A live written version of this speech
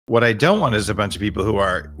What I don't want is a bunch of people who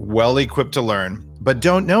are well equipped to learn, but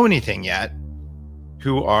don't know anything yet,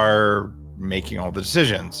 who are making all the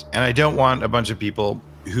decisions. And I don't want a bunch of people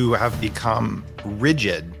who have become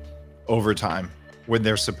rigid over time when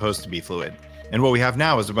they're supposed to be fluid. And what we have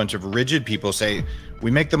now is a bunch of rigid people say,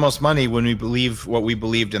 we make the most money when we believe what we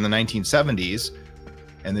believed in the 1970s,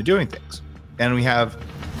 and they're doing things. And we have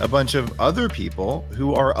a bunch of other people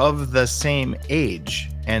who are of the same age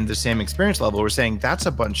and the same experience level. We're saying that's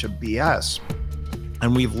a bunch of BS.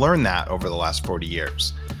 And we've learned that over the last 40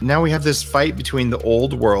 years. Now we have this fight between the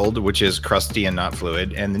old world, which is crusty and not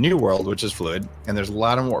fluid, and the new world, which is fluid. And there's a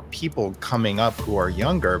lot of more people coming up who are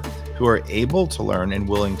younger, who are able to learn and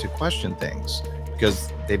willing to question things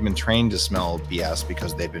because they've been trained to smell BS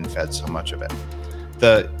because they've been fed so much of it.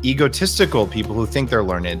 The egotistical people who think they're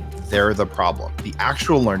learned, they're the problem. The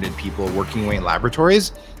actual learned people working away in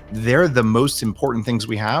laboratories, they're the most important things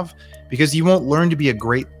we have, because you won't learn to be a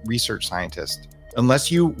great research scientist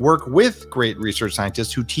unless you work with great research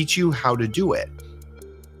scientists who teach you how to do it.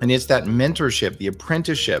 And it's that mentorship, the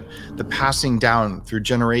apprenticeship, the passing down through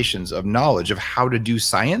generations of knowledge of how to do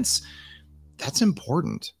science. That's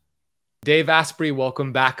important. Dave Asprey,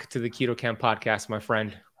 welcome back to the Keto Camp podcast, my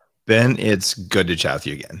friend. Ben, it's good to chat with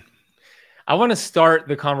you again. I want to start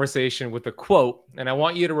the conversation with a quote, and I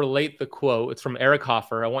want you to relate the quote. It's from Eric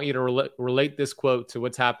Hoffer. I want you to relate this quote to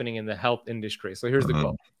what's happening in the health industry. So here's the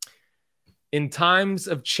quote. In times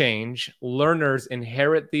of change, learners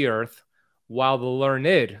inherit the earth, while the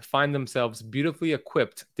learned find themselves beautifully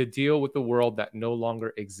equipped to deal with the world that no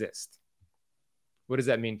longer exists. What does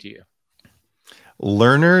that mean to you?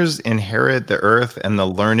 Learners inherit the earth, and the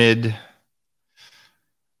learned,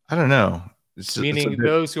 I don't know. Meaning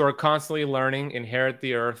those who are constantly learning inherit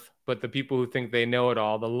the earth, but the people who think they know it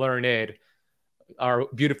all, the learned, are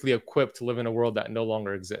beautifully equipped to live in a world that no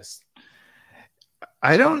longer exists.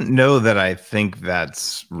 I don't know that I think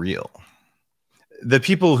that's real. The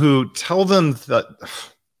people who tell themselves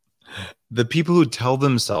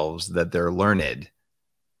that they're learned,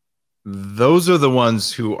 those are the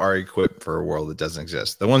ones who are equipped for a world that doesn't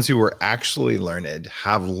exist. The ones who were actually learned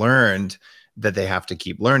have learned that they have to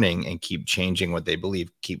keep learning and keep changing what they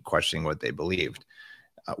believe, keep questioning what they believed.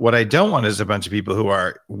 What I don't want is a bunch of people who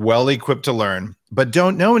are well equipped to learn, but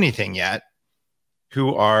don't know anything yet,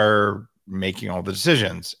 who are making all the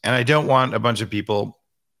decisions. And I don't want a bunch of people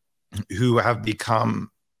who have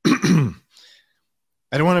become, I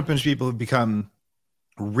don't want a bunch of people who've become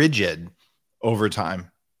rigid over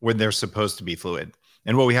time when they're supposed to be fluid.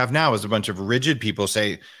 And what we have now is a bunch of rigid people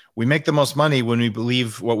say, we make the most money when we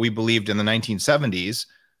believe what we believed in the 1970s,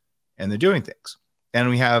 and they're doing things. And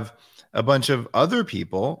we have a bunch of other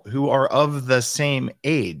people who are of the same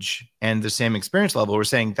age and the same experience level. We're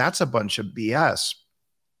saying that's a bunch of BS.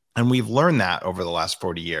 And we've learned that over the last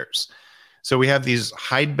 40 years. So we have these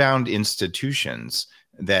hidebound institutions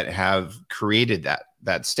that have created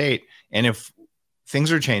that state. And if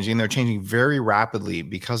things are changing, they're changing very rapidly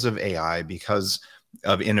because of AI, because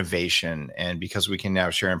of innovation, and because we can now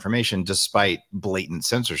share information despite blatant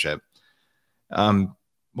censorship.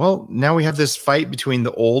 Well, now we have this fight between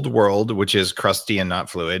the old world, which is crusty and not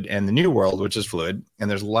fluid, and the new world, which is fluid. And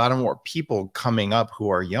there's a lot of more people coming up who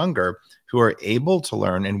are younger, who are able to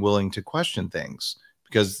learn and willing to question things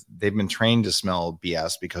because they've been trained to smell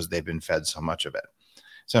BS because they've been fed so much of it.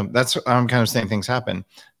 So that's I'm kind of saying things happen.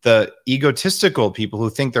 The egotistical people who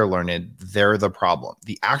think they're learned, they're the problem.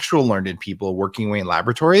 The actual learned people working away in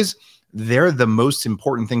laboratories, they're the most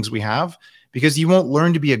important things we have, because you won't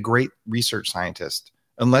learn to be a great research scientist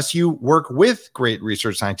unless you work with great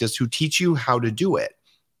research scientists who teach you how to do it.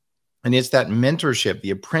 And it's that mentorship,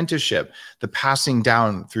 the apprenticeship, the passing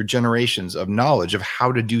down through generations of knowledge of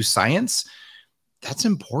how to do science. That's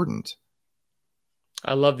important.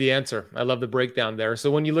 I love the answer. I love the breakdown there. So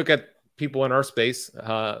when you look at people in our space,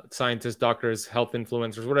 scientists, doctors, health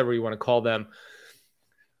influencers, whatever you want to call them,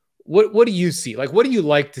 what do you see? Like, what do you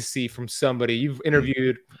like to see from somebody? You've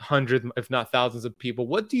interviewed hundreds, if not thousands of people.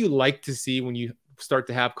 What do you like to see when you start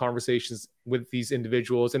to have conversations with these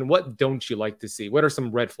individuals, and what don't you like to see? What are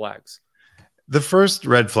some red flags? The first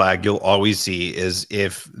red flag you'll always see is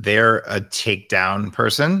if they're a takedown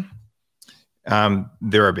person,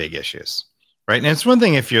 there are big issues, right? And it's one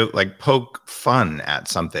thing if you like poke fun at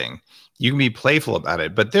something, you can be playful about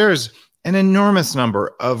it, but there's an enormous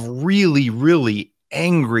number of really, really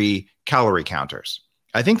angry calorie counters.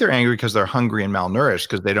 I think they're angry because they're hungry and malnourished,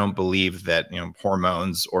 because they don't believe that,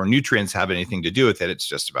 hormones or nutrients have anything to do with it. It's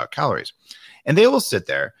just about calories. And they will sit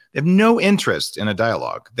there. They have no interest in a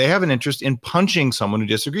dialogue. They have an interest in punching someone who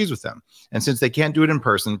disagrees with them. And since they can't do it in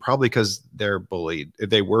person, probably because they're bullied,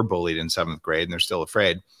 they were bullied in 7th grade and they're still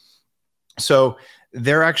afraid, So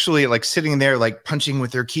they're actually like sitting there, like punching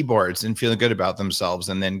with their keyboards and feeling good about themselves,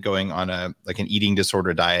 and then going on a like an eating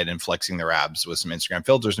disorder diet and flexing their abs with some Instagram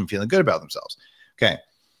filters and feeling good about themselves. Okay.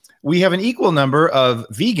 We have an equal number of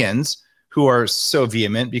vegans who are so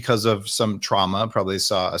vehement because of some trauma. Probably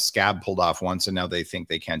saw a scab pulled off once, and now they think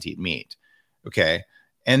they can't eat meat. Okay.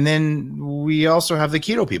 And then we also have the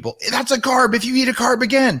keto people. That's a carb if you eat a carb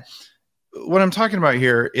again. What I'm talking about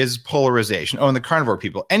here is polarization. Oh, and the carnivore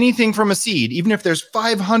people, anything from a seed, even if there's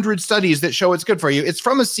 500 studies that show it's good for you, it's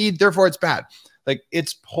from a seed, therefore it's bad. Like,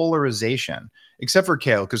 it's polarization, except for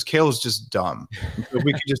kale, because kale is just dumb. So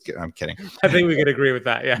we could just get, I'm kidding. I think we could agree with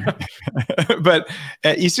that. Yeah. But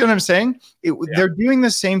you see what I'm saying? They're doing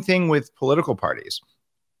the same thing with political parties.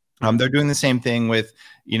 They're doing the same thing with,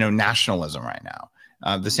 nationalism right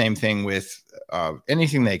now. The same thing with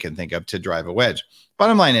anything they can think of to drive a wedge.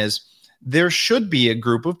 Bottom line is, there should be a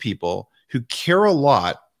group of people who care a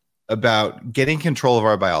lot about getting control of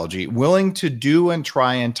our biology, willing to do and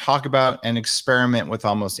try and talk about and experiment with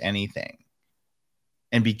almost anything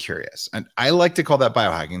and be curious. And I like to call that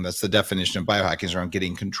biohacking. That's the definition of biohacking, is around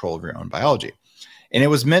getting control of your own biology. And it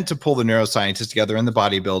was meant to pull the neuroscientists together and the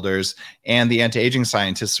bodybuilders and the anti-aging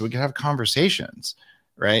scientists so we could have conversations,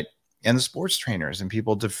 right? And the sports trainers and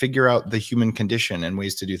people to figure out the human condition and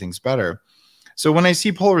ways to do things better. So when I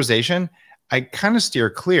see polarization, I kind of steer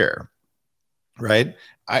clear, right?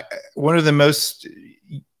 One of the most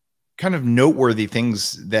kind of noteworthy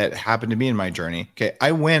things that happened to me in my journey, okay,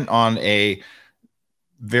 I went on a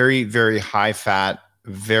very, very high fat,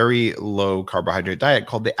 very low carbohydrate diet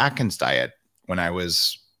called the Atkins diet when I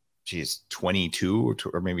was, 22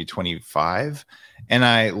 or maybe 25. And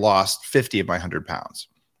I lost 50 of my 100 pounds.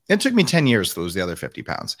 It took me 10 years to lose the other 50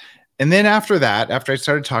 pounds. And then after that, after I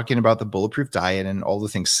started talking about the bulletproof diet and all the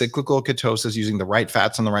things, cyclical ketosis, using the right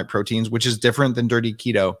fats and the right proteins, which is different than dirty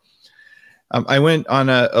keto, I went on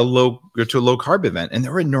a low carb event, and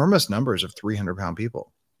there were enormous numbers of 300-pound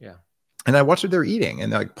people. Yeah. And I watched what they're eating,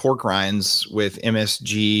 and they're like pork rinds with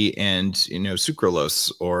MSG and,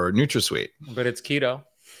 sucralose or NutraSweet. But it's keto.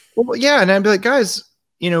 Well, yeah. And I'd be like, guys,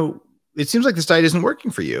 it seems like this diet isn't working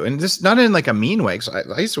for you. And this, not in like a mean way, because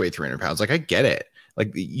I used to weigh 300 pounds. Like, I get it.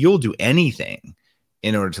 Like, you'll do anything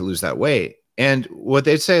in order to lose that weight. And what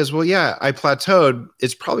they'd say is, well, yeah, I plateaued.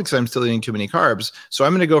 It's probably because I'm still eating too many carbs. So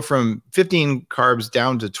I'm going to go from 15 carbs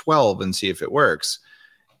down to 12 and see if it works.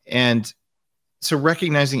 And so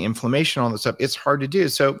recognizing inflammation, all that stuff, it's hard to do.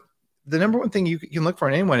 So the number one thing you can look for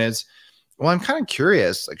in anyone is, well, I'm kind of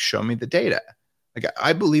curious, like, show me the data. Like,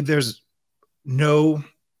 I believe there's no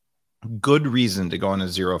good reason to go on a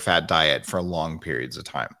zero fat diet for long periods of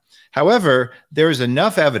time. However, there's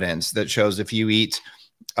enough evidence that shows if you eat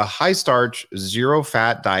a high starch, zero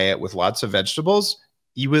fat diet with lots of vegetables,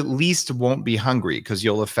 you at least won't be hungry because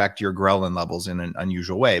you'll affect your ghrelin levels in an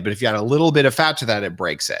unusual way. But if you add a little bit of fat to that, it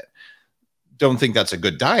breaks it. Don't think that's a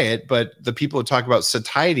good diet, but the people who talk about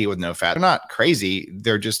satiety with no fat are not crazy.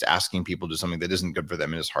 They're just asking people to do something that isn't good for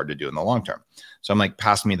them and is hard to do in the long term. So I'm like,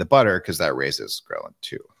 pass me the butter, because that raises ghrelin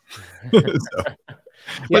too.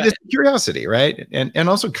 But it's curiosity, right? And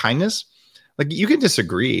also kindness. Like, you can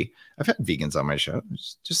disagree. I've had vegans on my show.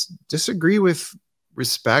 Just disagree with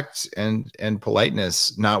respect and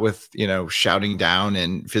politeness, not with, shouting down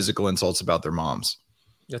and physical insults about their moms.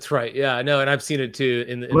 That's right. Yeah, no, and I've seen it too.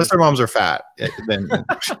 Unless their moms are fat, then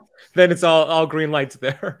then it's all green lights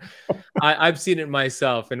there. I've seen it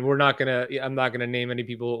myself, and I'm not gonna name any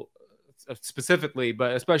people specifically,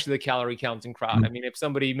 but especially the calorie counting crowd. Mm-hmm. I mean, if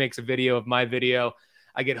somebody makes a video of my video,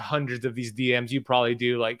 I get hundreds of these DMs. You probably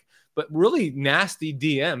do, like, but really nasty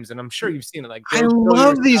DMs, and I'm sure you've seen it. Like, I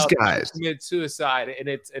love these guys. Commit suicide, and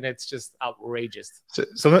it's just outrageous.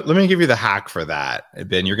 So let me give you the hack for that,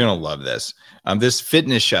 Ben. You're gonna love this. This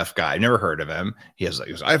fitness chef guy, I've never heard of him. He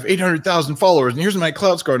goes, I have 800,000 followers, and here's my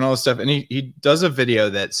clout score and all this stuff. And he does a video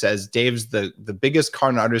that says Dave's the biggest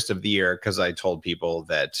con artist of the year because I told people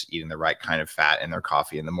that eating the right kind of fat in their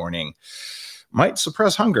coffee in the morning might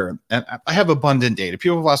suppress hunger. And I have abundant data.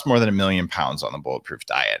 People have lost more than 1 million pounds on the bulletproof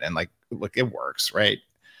diet. And like, look, it works, right?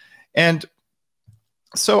 And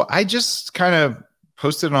so I just kind of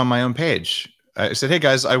posted it on my own page. I said, hey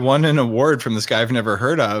guys, I won an award from this guy I've never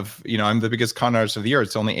heard of. I'm the biggest con artist of the year.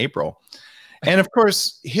 It's only April. And of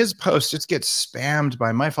course, his post just gets spammed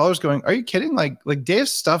by my followers going, are you kidding? Like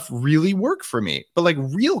Dave's stuff really worked for me. But like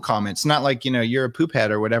real comments, not like, you're a poop head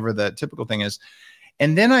or whatever the typical thing is.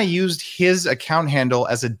 And then I used his account handle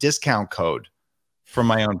as a discount code for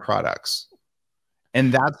my own products.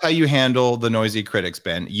 And that's how you handle the noisy critics,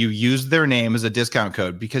 Ben. You use their name as a discount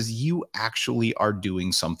code because you actually are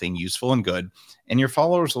doing something useful and good. And your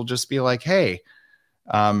followers will just be like, hey,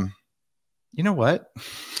 you know what?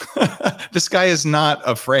 This guy is not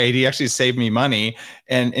afraid. He actually saved me money,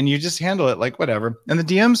 and you just handle it like whatever. And the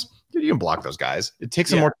DMs, dude, you can block those guys. It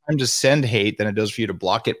takes them more time to send hate than it does for you to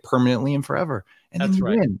block it permanently and forever. And then you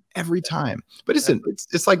win every time. But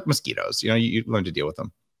it's like mosquitoes. You know, you learn to deal with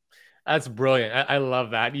them. That's brilliant. I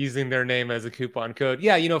love that, using their name as a coupon code.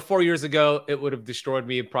 Yeah, you know, 4 years ago, it would have destroyed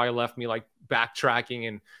me. It probably left me like backtracking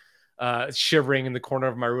and shivering in the corner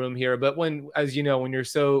of my room here. But when, as you know, when you're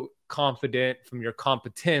so confident from your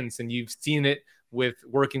competence and you've seen it with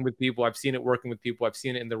working with people, I've seen it working with people, I've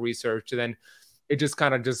seen it in the research, then it just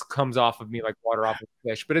kind of just comes off of me like water off a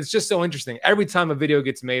fish. But it's just so interesting. Every time a video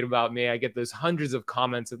gets made about me, I get those hundreds of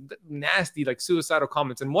comments, of nasty, like suicidal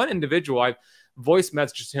comments. And one individual, I voice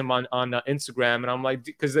messaged him on Instagram, and I'm like,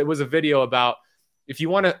 because it was a video about, if you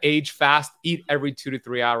want to age fast, eat every 2 to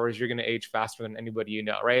 3 hours, you're going to age faster than anybody you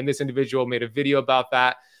know, right? And this individual made a video about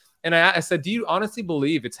that. And I said, do you honestly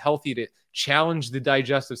believe it's healthy to challenge the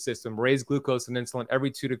digestive system, raise glucose and insulin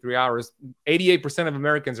every 2 to 3 hours? 88% of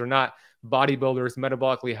Americans are not bodybuilders,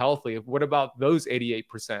 metabolically healthy. What about those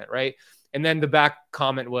 88%, right? And then the back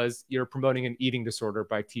comment was, you're promoting an eating disorder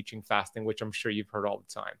by teaching fasting, which I'm sure you've heard all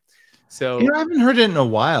the time. So, you know, I haven't heard it in a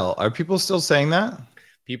while. Are people still saying that?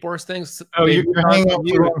 People are saying, oh, you're hanging up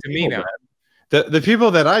to me now. The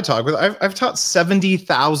people that I talk with, I've taught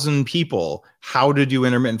 70,000 people how to do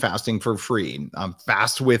intermittent fasting for free.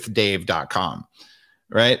 Fastwithdave.com,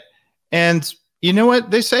 right? And you know what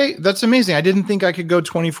they say? That's amazing. I didn't think I could go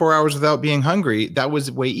 24 hours without being hungry. That was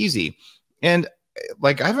way easy. And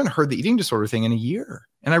like, I haven't heard the eating disorder thing in a year.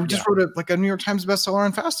 And I just wrote a New York Times bestseller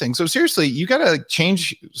on fasting. So seriously, you got to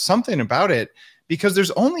change something about it, because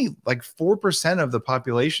there's only like 4% of the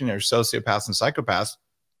population are sociopaths and psychopaths.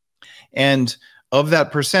 And of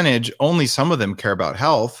that percentage, only some of them care about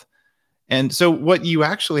health. And so what you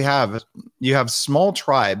actually have, you have small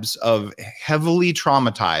tribes of heavily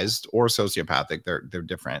traumatized or sociopathic, they're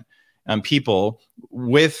different, people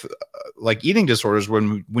with like eating disorders.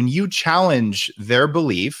 When you challenge their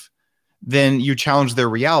belief, then you challenge their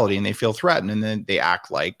reality and they feel threatened, and then they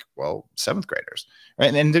act like, well, 7th graders,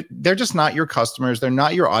 right? And they're just not your customers. They're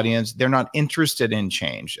not your audience. They're not interested in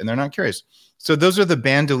change, and they're not curious. So those are the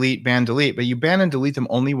ban, delete, but you ban and delete them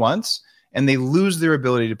only once, and they lose their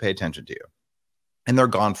ability to pay attention to you, and they're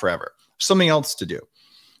gone forever. Something else to do.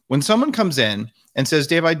 When someone comes in and says,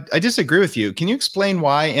 Dave, I disagree with you. Can you explain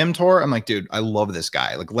why mTOR? I'm like, dude, I love this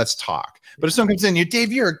guy. Like, let's talk. But if someone comes in,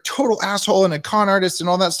 Dave, you're a total asshole and a con artist and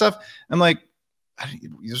all that stuff, I'm like,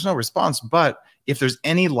 there's no response. But if there's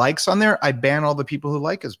any likes on there, I ban all the people who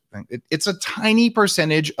like us. It's a tiny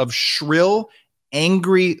percentage of shrill,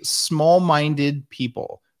 angry, small-minded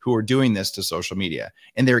people who are doing this to social media.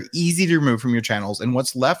 And they're easy to remove from your channels. And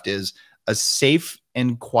what's left is a safe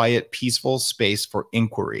and quiet, peaceful space for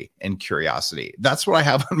inquiry and curiosity. That's what I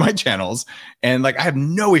have on my channels. And like, I have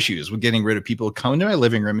no issues with getting rid of people who come into my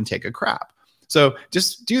living room and take a crap. So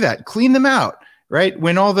just do that, clean them out, right?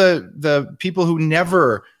 When all the people who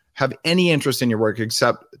never have any interest in your work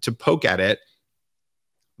except to poke at it,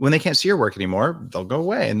 when they can't see your work anymore, they'll go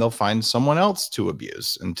away and they'll find someone else to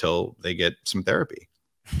abuse until they get some therapy.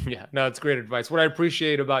 Yeah, no, it's great advice. What I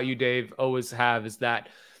appreciate about you, Dave, always have, is that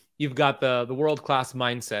you've got the world-class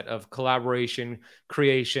mindset of collaboration,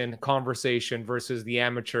 creation, conversation versus the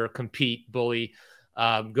amateur compete, bully,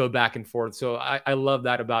 go back and forth. So I love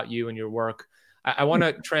that about you and your work. I want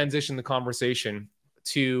to transition the conversation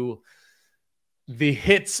to the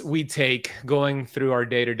hits we take going through our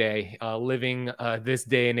day-to-day, living this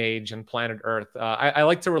day and age on planet Earth. I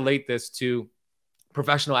like to relate this to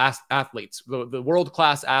professional athletes, the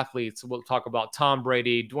world-class athletes. We'll talk about Tom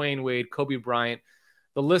Brady, Dwayne Wade, Kobe Bryant.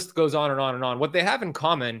 The list goes on and on and on. What they have in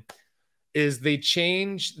common is they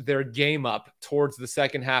change their game up towards the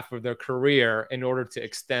second half of their career in order to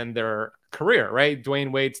extend their career, right?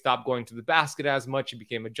 Dwayne Wade stopped going to the basket as much. He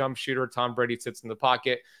became a jump shooter. Tom Brady sits in the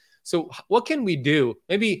pocket. So what can we do?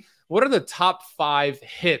 Maybe what are the top 5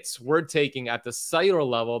 hits we're taking at the cellular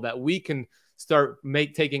level that we can start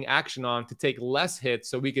taking action on to take less hits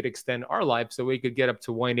so we could extend our life, so we could get up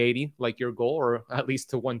to 180 like your goal, or at least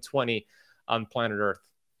to 120 on planet Earth?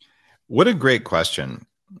 What a great question.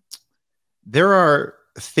 There are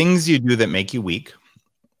things you do that make you weak,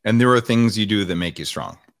 and there are things you do that make you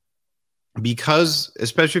strong. Because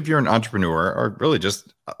especially if you're an entrepreneur, or really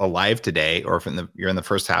just alive today, or if you're in the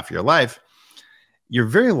first half of your life, you're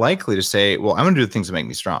very likely to say, well, I'm going to do the things that make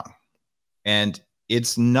me strong. And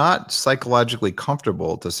it's not psychologically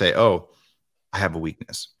comfortable to say, oh, I have a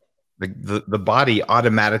weakness. The body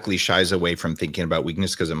automatically shies away from thinking about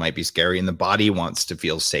weakness because it might be scary, and the body wants to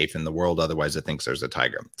feel safe in the world. Otherwise, it thinks there's a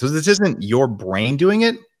tiger. So this isn't your brain doing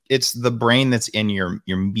it. it's the brain that's in your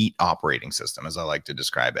meat operating system, as I like to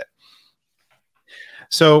describe it.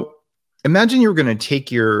 So imagine you're going to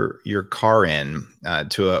take your car in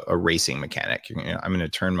to a racing mechanic. I'm going to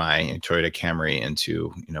turn my Toyota Camry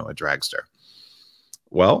into, a dragster.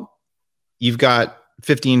 Well, you've got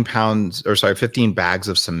 15 bags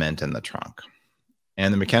of cement in the trunk.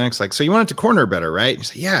 And the mechanic's like, so you want it to corner better, right? You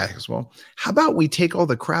say, yeah. He goes, well, how about we take all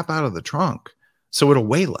the crap out of the trunk so it'll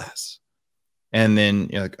weigh less? And then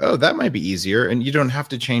you're like, oh, that might be easier. And you don't have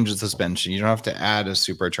to change the suspension. You don't have to add a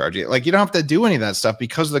supercharger. Like, you don't have to do any of that stuff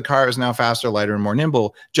because the car is now faster, lighter, and more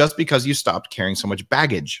nimble just because you stopped carrying so much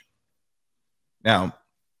baggage. Now,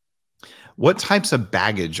 what types of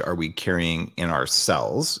baggage are we carrying in our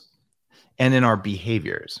cells and in our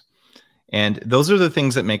behaviors? And those are the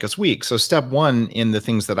things that make us weak. So step one in the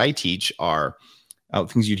things that I teach are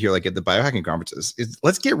things you'd hear like at the biohacking conferences is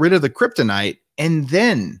let's get rid of the kryptonite and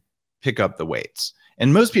then pick up the weights.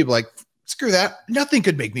 And most people are like, screw that. Nothing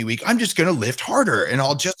could make me weak. I'm just going to lift harder and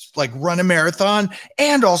I'll just like run a marathon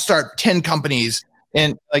and I'll start 10 companies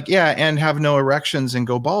and like, yeah, and have no erections and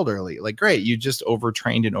go bald early. Like, great. You just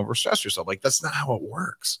overtrained and overstressed yourself. Like, that's not how it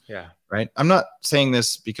works. Yeah. Right. I'm not saying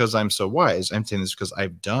this because I'm so wise. I'm saying this because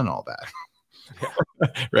I've done all that.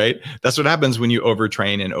 Right. That's what happens when you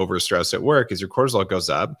overtrain and overstress at work is your cortisol goes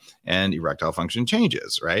up and erectile function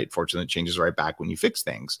changes. Right. Fortunately, it changes right back when you fix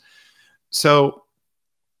things. So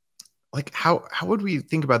like, how would we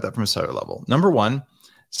think about that from a cellular level? Number one,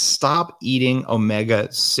 stop eating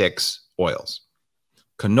omega-6 oils.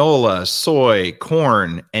 Canola, soy,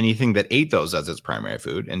 corn, anything that ate those as its primary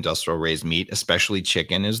food. Industrial raised meat, especially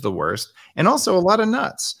chicken, is the worst. And also a lot of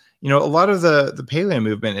nuts. A lot of the paleo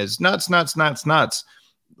movement is nuts, nuts, nuts, nuts.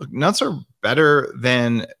 Look, nuts are better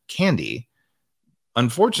than candy.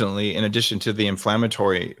 Unfortunately, in addition to the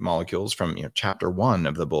inflammatory molecules from chapter 1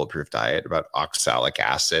 of the Bulletproof Diet about oxalic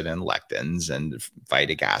acid and lectins and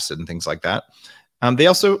phytic acid and things like that, they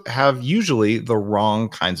also have usually the wrong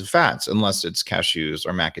kinds of fats, unless it's cashews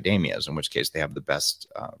or macadamias, in which case they have the best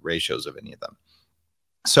ratios of any of them.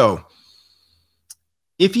 So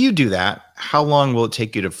if you do that, how long will it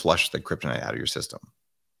take you to flush the kryptonite out of your system?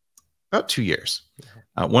 About 2 years.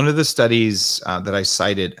 One of the studies that I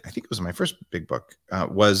cited, I think it was my first big book,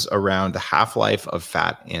 was around the half-life of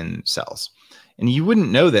fat in cells. And you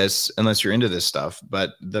wouldn't know this unless you're into this stuff,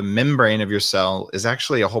 but the membrane of your cell is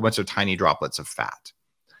actually a whole bunch of tiny droplets of fat.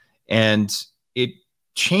 And it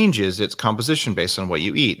changes its composition based on what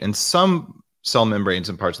you eat. And some cell membranes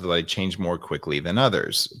and parts of the body change more quickly than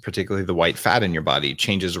others, particularly the white fat in your body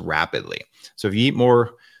changes rapidly. So if you eat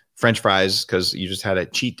more French fries because you just had a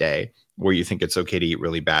cheat day where you think it's okay to eat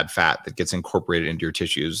really bad fat that gets incorporated into your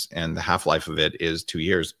tissues and the half-life of it is 2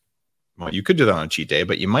 years, well, you could do that on a cheat day,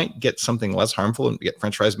 but you might get something less harmful and get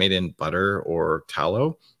French fries made in butter or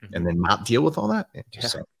tallow and then not deal with all that.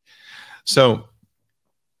 So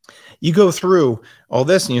you go through all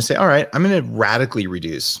this and you say, all right, I'm going to radically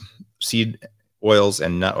reduce seed oils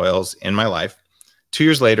and nut oils in my life. 2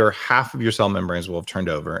 years later, half of your cell membranes will have turned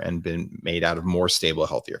over and been made out of more stable,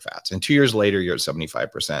 healthier fats. And 2 years later, you're at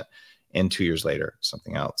 75%. And 2 years later,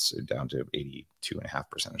 something else, down to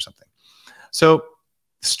 82.5% or something. So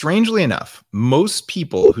strangely enough, most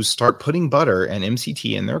people who start putting butter and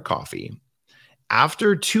MCT in their coffee,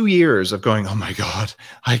 after 2 years of going, oh my God,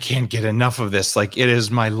 I can't get enough of this. Like, it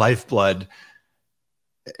is my lifeblood.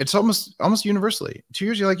 It's almost universally. 2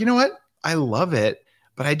 years, you're like, you know what? I love it,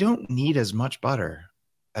 but I don't need as much butter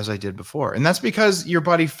as I did before. And that's because your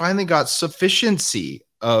body finally got sufficiency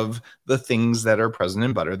of the things that are present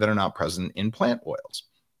in butter that are not present in plant oils.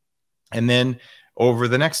 And then over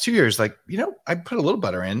the next 2 years, like, I put a little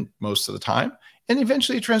butter in most of the time. And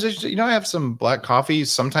eventually it transitions to, I have some black coffee.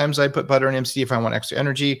 Sometimes I put butter in MCT if I want extra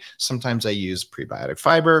energy. Sometimes I use prebiotic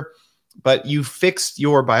fiber, but you fixed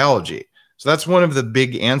your biology. So that's one of the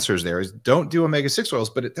big answers there is don't do omega-6 oils,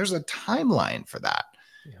 but there's a timeline for that,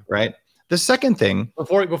 right? The second thing,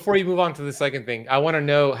 before you move on to the second thing, I want to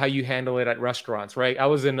know how you handle it at restaurants, right? I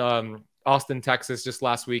was in Austin, Texas just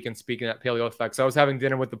last week and speaking at Paleo Effects. I was having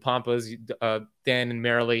dinner with the Pampas, Dan and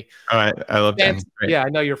Marilee. All right, I love Dan. Yeah, I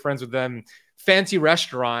know you're friends with them. Fancy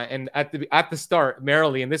restaurant, and at the start,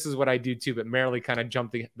 Marilee, and this is what I do too, but Marilee kind of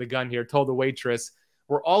jumped the gun here, told the waitress,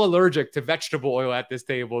 we're all allergic to vegetable oil at this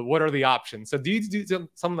table. What are the options? So do you do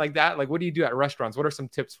something like that? Like, what do you do at restaurants? What are some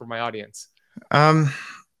tips for my audience?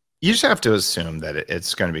 You just have to assume that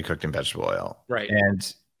it's going to be cooked in vegetable oil. Right.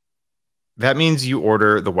 And that means you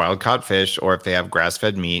order the wild caught fish, or if they have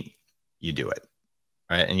grass-fed meat, you do it.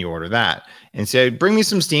 Right. And you order that and say, bring me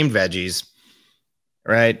some steamed veggies.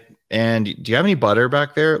 Right. And do you have any butter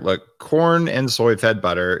back there? Look, corn and soy-fed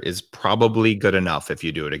butter is probably good enough if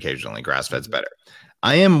you do it occasionally. Grass-fed's better.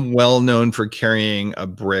 I am well known for carrying a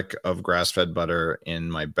brick of grass-fed butter in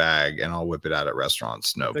my bag, and I'll whip it out at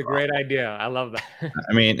restaurants. No That's a problem. great idea. I love that.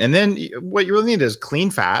 I mean, and then what you really need is clean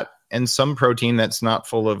fat and some protein that's not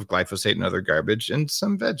full of glyphosate and other garbage, and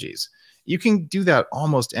some veggies. You can do that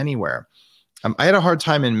almost anywhere. I had a hard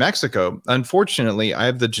time in Mexico. Unfortunately, I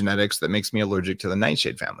have the genetics that makes me allergic to the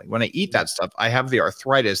nightshade family. When I eat that stuff, I have the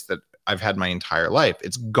arthritis that I've had my entire life.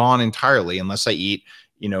 It's gone entirely unless I eat,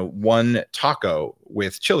 one taco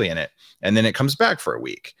with chili in it, and then it comes back for a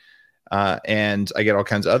week. And I get all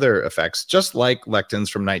kinds of other effects, just like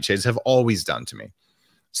lectins from nightshades have always done to me.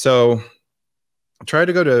 So I tried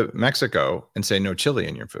to go to Mexico and say no chili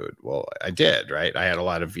in your food. Well, I did, right? I had a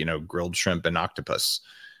lot of, grilled shrimp and octopus,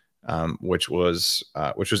 which was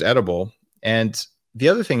edible. And the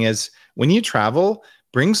other thing is, when you travel,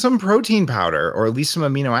 bring some protein powder or at least some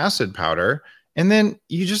amino acid powder, and then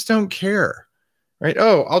you just don't care, right?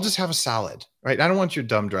 Oh, I'll just have a salad, right? I don't want your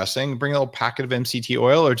dumb dressing. Bring a little packet of MCT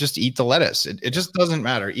oil or just eat the lettuce. It just doesn't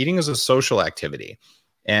matter. Eating is a social activity,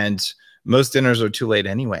 and most dinners are too late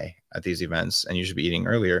anyway at these events, and you should be eating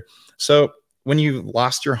earlier. So when you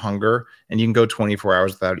lost your hunger and you can go 24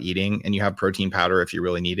 hours without eating and you have protein powder if you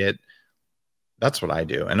really need it, that's what I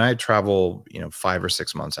do. And I travel, 5 or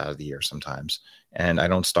 6 months out of the year sometimes, and I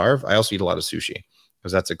don't starve. I also eat a lot of sushi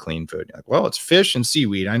because that's a clean food. You're like, well, it's fish and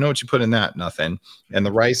seaweed. I know what you put in that. Nothing. And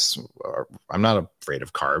the rice, I'm not afraid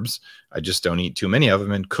of carbs. I just don't eat too many of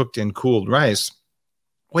them. And cooked and cooled rice.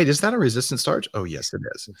 Wait, is that a resistant starch? Oh, yes, it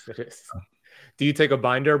is. It is. Do you take a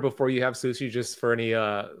binder before you have sushi just for any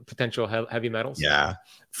potential heavy metals? Yeah.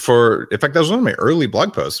 In fact, that was one of my early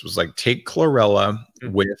blog posts, was like, take chlorella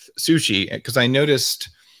with sushi. Because I noticed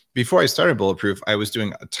before I started Bulletproof, I was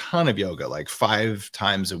doing a ton of yoga, like 5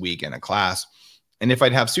 times a week in a class. And if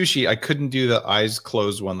I'd have sushi, I couldn't do the eyes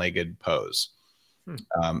closed, one-legged pose. In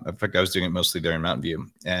fact, I was doing it mostly there in Mountain View.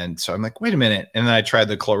 And so I'm like, wait a minute. And then I tried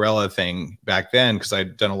the chlorella thing back then because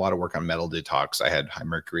I'd done a lot of work on metal detox. I had high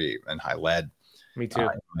mercury and high lead. Me too.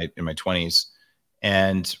 In my 20s.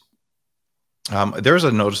 And there's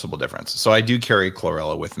a noticeable difference. So I do carry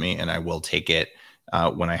chlorella with me, and I will take it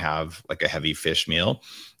when I have like a heavy fish meal.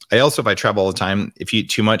 I also, if I travel all the time, if you eat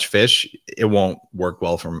too much fish, it won't work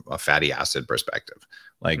well from a fatty acid perspective.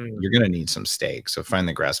 Like you're going to need some steak. So find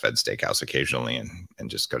the grass-fed steakhouse occasionally and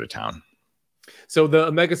just go to town. So the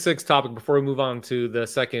omega-6 topic, before we move on to the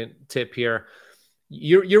second tip here,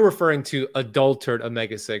 you're referring to adulterated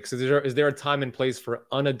omega-6. Is there a time and place for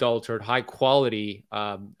unadulterated, high quality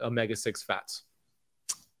omega-6 fats?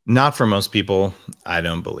 Not for most people, I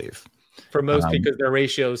don't believe. For most, because their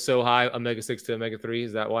ratio is so high, omega-6 to omega-3,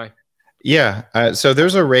 is that why? Yeah. So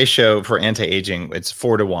there's a ratio for anti-aging. It's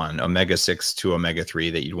 4-to-1, omega-6 to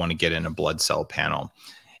omega-3, that you'd want to get in a blood cell panel.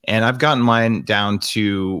 And I've gotten mine down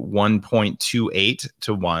to 1.28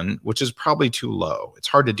 to 1, which is probably too low. It's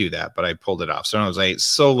hard to do that, but I pulled it off. So I was like,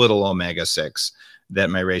 so little omega-6 that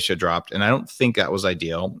my ratio dropped. And I don't think that was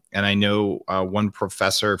ideal. And I know one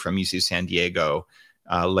professor from UC San Diego,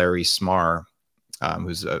 Larry Smarr,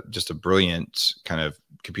 who's just a brilliant kind of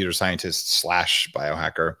computer scientist /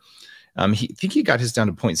 biohacker. I think he got his down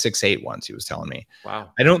to 0.68 once, he was telling me.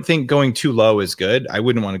 Wow. I don't think going too low is good. I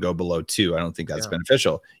wouldn't want to go below 2. I don't think that's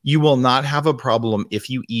beneficial. You will not have a problem if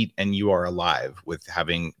you eat and you are alive with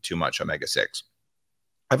having too much omega-6.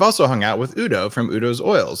 I've also hung out with Udo from Udo's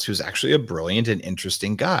Oils, who's actually a brilliant and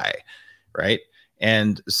interesting guy, right?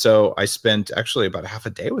 And so I spent actually about half a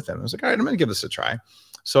day with him. I was like, all right, I'm going to give this a try.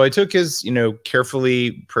 So I took his,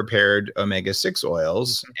 carefully prepared omega-6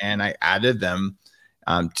 oils, and I added them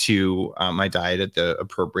to my diet at the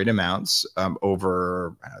appropriate amounts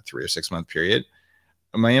over a 3 or 6 month period.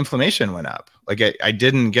 My inflammation went up. Like I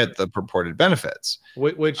didn't get the purported benefits.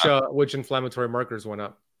 Which inflammatory markers went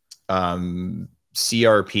up?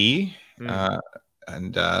 CRP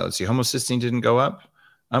and let's see, homocysteine didn't go up.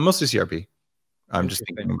 Mostly CRP. I'm just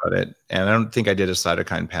thinking about it. And I don't think I did a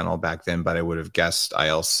cytokine panel back then, but I would have guessed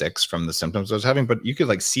IL-6 from the symptoms I was having. But you could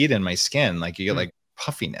like see it in my skin. Like you get like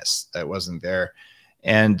puffiness that wasn't there.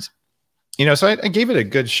 And, so I gave it a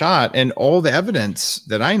good shot, and all the evidence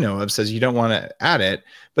that I know of says you don't want to add it,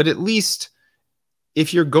 but at least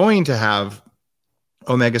if you're going to have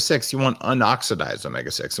omega-6, you want unoxidized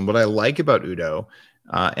omega-6. And what I like about Udo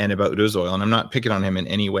and about Udo's oil, and I'm not picking on him in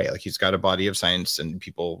any way, like he's got a body of science, and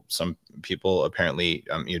some people apparently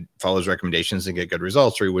follow his recommendations and get good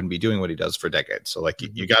results, or he wouldn't be doing what he does for decades. So like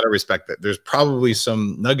you got to respect that there's probably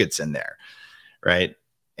some nuggets in there, right?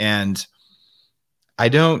 And I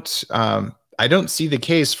don't, I don't see the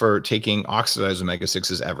case for taking oxidized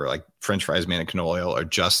omega-6s ever. Like French fries made in canola oil are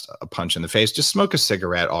just a punch in the face. Just smoke a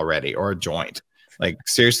cigarette already or a joint. Like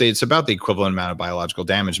seriously, it's about the equivalent amount of biological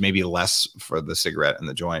damage, maybe less for the cigarette and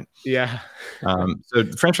the joint. Yeah. So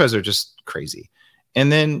French fries are just crazy.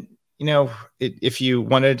 And then, you know, if you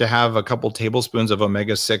wanted to have a couple tablespoons of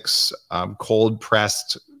omega-6 cold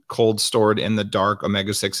pressed, cold stored in the dark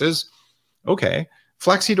omega-6s, okay.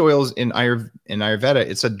 Flaxseed oils in Ayurveda,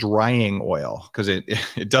 it's a drying oil because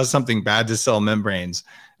it does something bad to cell membranes.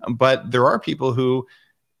 But there are people who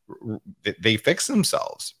they fix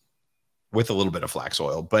themselves with a little bit of flax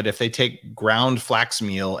oil. But if they take ground flax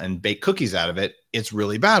meal and bake cookies out of it, it's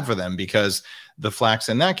really bad for them because the flax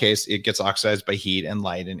in that case, it gets oxidized by heat and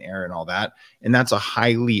light and air and all that. And that's a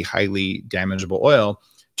highly, highly damageable oil.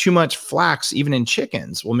 Too much flax, even in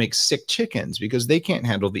chickens, will make sick chickens because they can't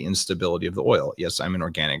handle the instability of the oil. Yes, I'm an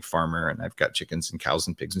organic farmer and I've got chickens and cows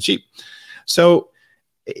and pigs and sheep. So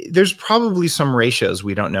there's probably some ratios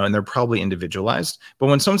we don't know, and they're probably individualized. But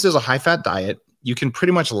when someone says a high-fat diet, you can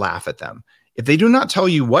pretty much laugh at them. If they do not tell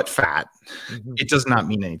you what fat, it does not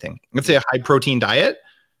mean anything. Let's say a high-protein diet,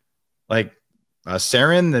 like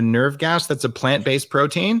sarin, the nerve gas, that's a plant-based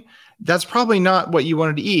protein. That's probably not what you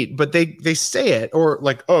wanted to eat, but they say it. Or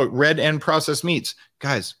like, oh, red and processed meats.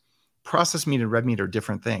 Guys, processed meat and red meat are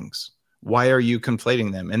different things. Why are you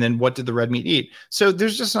conflating them? And then what did the red meat eat? So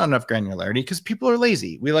there's just not enough granularity because people are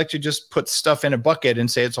lazy. We like to just put stuff in a bucket and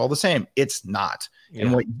say it's all the same. It's not. Yeah.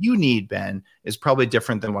 And what you need, Ben, is probably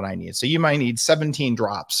different than what I need. So you might need 17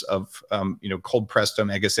 drops of cold pressed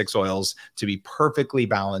omega-6 oils to be perfectly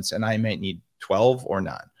balanced, and I might need 12 or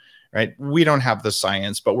none. Right? We don't have the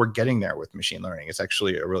science, but we're getting there with machine learning. It's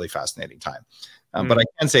actually a really fascinating time. But I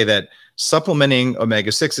can say that supplementing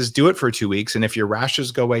omega-6s, do it for 2 weeks. And if your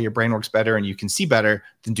rashes go away, your brain works better, and you can see better,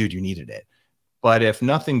 then dude, you needed it. But if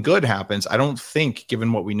nothing good happens, I don't think,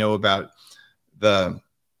 given what we know about the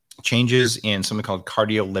changes in something called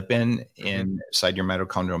cardiolipin inside your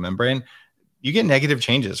mitochondrial membrane, you get negative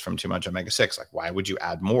changes from too much omega-6. Like, why would you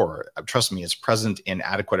add more? Trust me, it's present in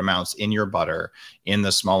adequate amounts in your butter, in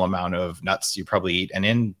the small amount of nuts you probably eat, and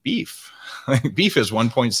in beef. Beef is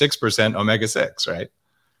 1.6% omega-6, right?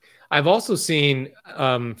 I've also seen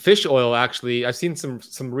fish oil, actually. I've seen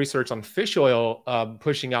some research on fish oil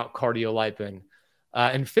pushing out cardiolipin.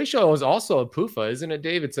 And fish oil is also a PUFA, isn't it,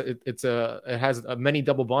 Dave? It has many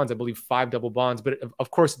double bonds, I believe 5 double bonds, but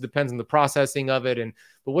of course it depends on the processing of it.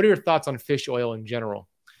 But what are your thoughts on fish oil in general?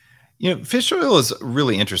 You know, fish oil is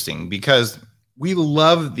really interesting because we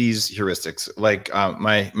love these heuristics. Like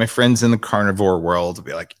my friends in the carnivore world will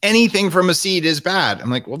be like, anything from a seed is bad. I'm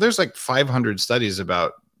like, well, there's like 500 studies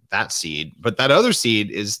about that seed, but that other seed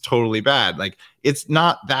is totally bad. Like, it's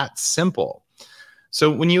not that simple. So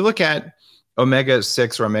when you look at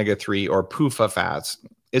omega-6 or omega-3 or PUFA fats,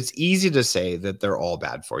 it's easy to say that they're all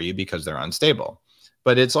bad for you because they're unstable.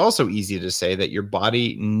 But it's also easy to say that your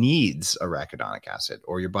body needs arachidonic acid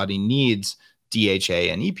or your body needs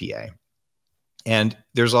DHA and EPA. And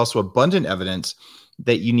there's also abundant evidence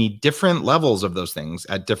that you need different levels of those things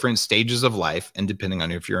at different stages of life and depending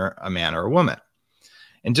on if you're a man or a woman.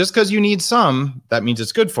 And just because you need some, that means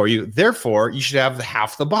it's good for you. Therefore, you should have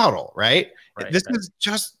half the bottle, right? This is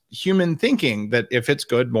just human thinking that if it's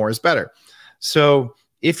good, more is better. So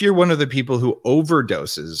if you're one of the people who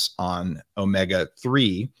overdoses on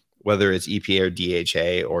omega-3, whether it's EPA or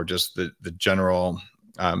DHA or just the general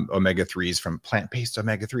omega-3s from plant-based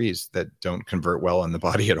omega-3s that don't convert well in the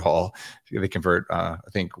body at all, they convert, I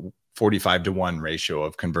think, 45-to-1 ratio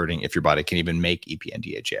of converting if your body can even make EPA and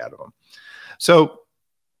DHA out of them. So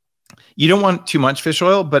you don't want too much fish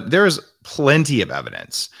oil, but there's plenty of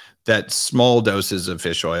evidence that small doses of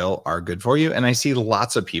fish oil are good for you. And I see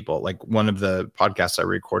lots of people, like one of the podcasts I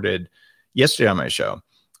recorded yesterday on my show,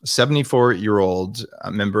 a 74-year-old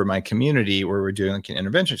member of my community where we're doing like an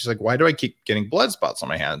intervention. She's like, why do I keep getting blood spots on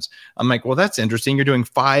my hands? I'm like, well, that's interesting. You're doing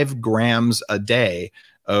 5 grams a day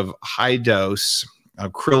of high dose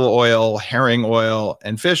krill oil, herring oil,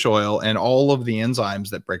 and fish oil, and all of the enzymes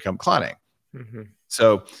that break up clotting.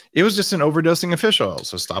 So it was just an overdosing of fish oil.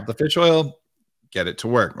 So stop the fish oil, get it to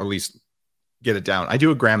work, or at least get it down. I do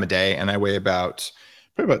 1 gram a day and I weigh probably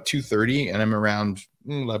about 230 and I'm around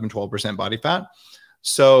 11-12% body fat.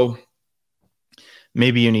 So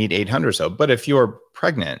maybe you need 800 or so. But if you're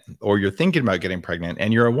pregnant or you're thinking about getting pregnant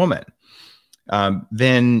and you're a woman,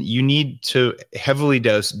 then you need to heavily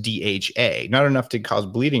dose DHA, not enough to cause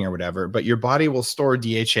bleeding or whatever, but your body will store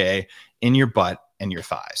DHA in your butt and your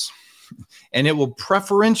thighs. And it will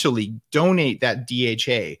preferentially donate that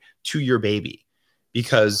DHA to your baby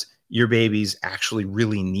because your babies actually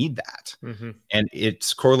really need that. Mm-hmm. And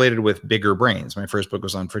it's correlated with bigger brains. My first book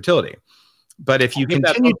was on fertility. But if you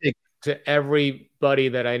continue to everybody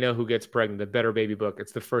that I know who gets pregnant, the Better Baby book,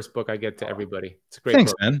 it's the first book I get to everybody. It's a great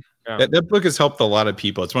thanks, book. man. Yeah. That book has helped a lot of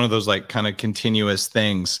people. It's one of those like kind of continuous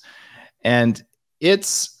things. And it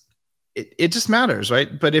just matters,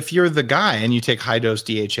 right? But if you're the guy and you take high dose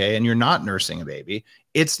DHA and you're not nursing a baby,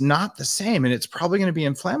 it's not the same, and it's probably going to be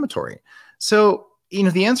inflammatory. So, you know,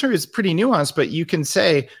 the answer is pretty nuanced, but you can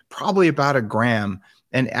say probably about a gram.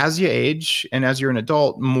 And as you age and as you're an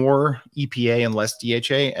adult, more EPA and less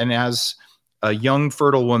DHA. And as a young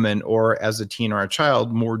fertile woman or as a teen or a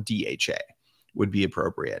child, more DHA would be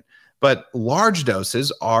appropriate. But large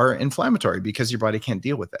doses are inflammatory because your body can't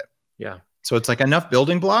deal with it. Yeah. So it's like enough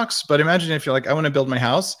building blocks. But imagine if you're like, I want to build my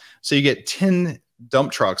house. So you get 10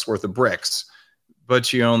 dump trucks worth of bricks,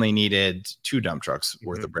 but you only needed 2 dump trucks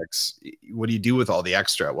worth of bricks. What do you do with all the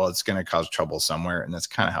extra? Well, it's going to cause trouble somewhere. And that's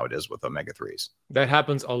kind of how it is with omega-3s. That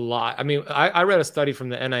happens a lot. I mean, I read a study from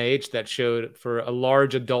the NIH that showed for a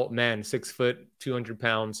large adult man, 6 foot, 200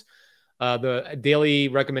 pounds, the daily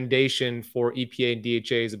recommendation for EPA and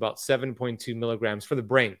DHA is about 7.2 milligrams for the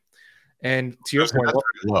brain. And to your point,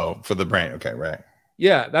 low for the brain. Okay, right.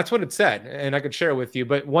 Yeah, that's what it said, and I could share it with you.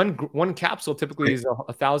 But one capsule typically is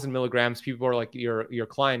 1,000 milligrams. People are like your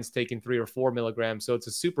clients taking 3 or 4 milligrams, so it's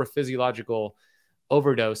a super physiological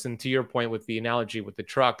overdose. And to your point with the analogy with the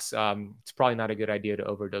trucks, it's probably not a good idea to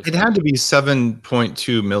overdose. It had to be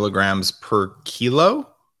 7.2 milligrams per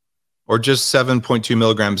kilo, or just 7.2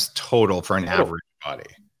 milligrams total for an average body.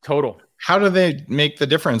 Total. How do they make the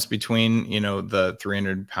difference between, you know, the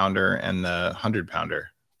 300 pounder and the 100 pounder?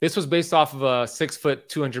 This was based off of a 6 foot,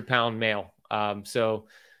 200 pound male. So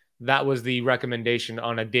that was the recommendation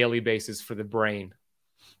on a daily basis for the brain.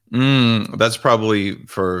 That's probably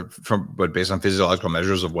but based on physiological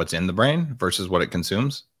measures of what's in the brain versus what it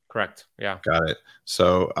consumes. Correct. Yeah. Got it.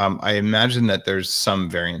 So I imagine that there's some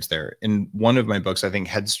variance there. In one of my books, I think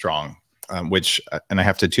Headstrong, which, and I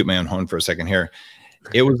have to toot my own horn for a second here.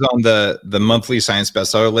 It was on the monthly science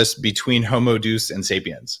bestseller list between Homo Deus and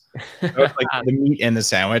Sapiens. It was like the meat and the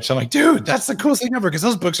sandwich. I'm like, dude, that's the coolest thing ever because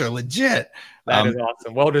those books are legit. That is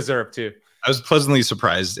awesome. Well deserved too. I was pleasantly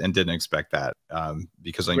surprised and didn't expect that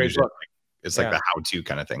because I usually it's like the how-to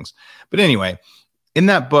kind of things. But anyway, in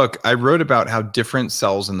that book, I wrote about how different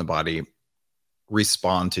cells in the body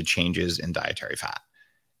respond to changes in dietary fat.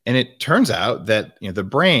 And it turns out that, you know, the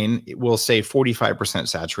brain will say 45%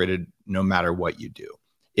 saturated no matter what you do.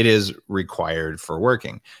 It is required for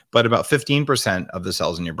working. But about 15% of the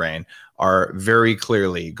cells in your brain are very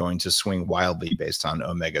clearly going to swing wildly based on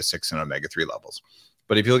omega-6 and omega-3 levels.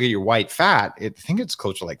 But if you look at your white fat, I think it's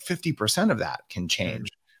close to like 50% of that can change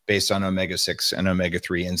based on omega-6 and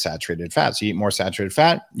omega-3 in saturated fat. So you eat more saturated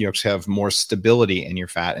fat, you actually have more stability in your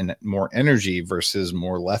fat and more energy versus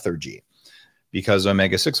more lethargy, because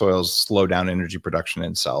omega-6 oils slow down energy production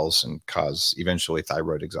in cells and cause eventually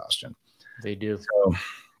thyroid exhaustion. They do. So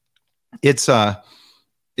it's a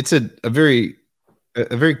very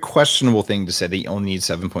questionable thing to say that you only need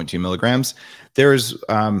 7.2 milligrams. There's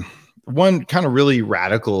one kind of really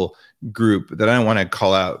radical group that I don't want to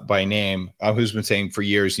call out by name, who's been saying for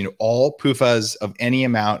years, you know, all PUFAs of any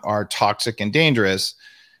amount are toxic and dangerous.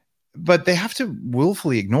 But they have to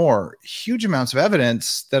willfully ignore huge amounts of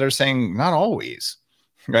evidence that are saying not always,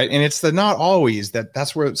 right? And it's the not always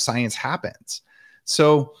that's where science happens.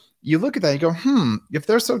 So you look at that and you go, if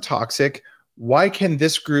they're so toxic, why can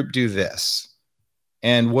this group do this?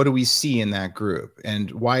 And what do we see in that group? And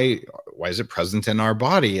why is it present in our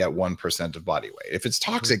body at 1% of body weight? If it's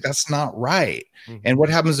toxic, that's not right. And what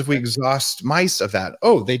happens if we exhaust mice of that?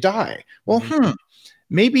 Oh, they die. Well,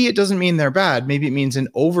 maybe it doesn't mean they're bad. Maybe it means an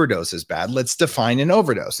overdose is bad. Let's define an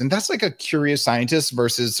overdose. And that's like a curious scientist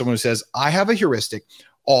versus someone who says, I have a heuristic.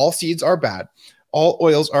 All seeds are bad. All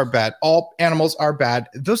oils are bad. All animals are bad.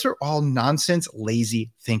 Those are all nonsense, lazy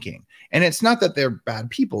thinking. And it's not that they're bad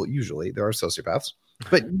people. Usually there are sociopaths,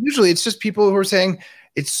 but usually it's just people who are saying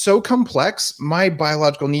it's so complex. My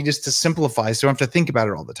biological need is to simplify so I don't have to think about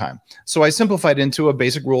it all the time. So I simplified into a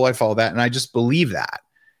basic rule. I follow that. And I just believe that.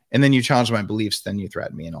 And then you challenge my beliefs, then you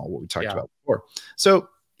threaten me and all what we talked about before. So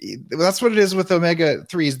that's what it is with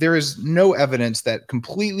omega-3s. There is no evidence that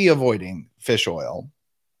completely avoiding fish oil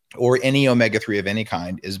or any omega-3 of any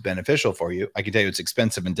kind is beneficial for you. I can tell you it's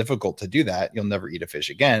expensive and difficult to do that. You'll never eat a fish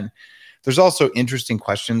again. There's also interesting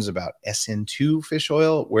questions about SN2 fish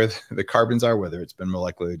oil, where the carbons are, whether it's been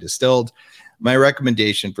molecularly distilled. My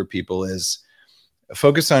recommendation for people is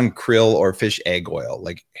focus on krill or fish egg oil,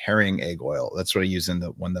 like herring egg oil. That's what I use in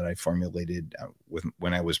the one that I formulated with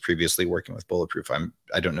when I was previously working with Bulletproof.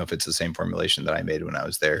 I don't know if it's the same formulation that I made when I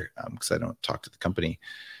was there, because I don't talk to the company.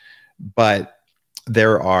 But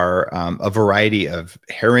there are a variety of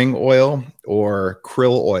herring oil or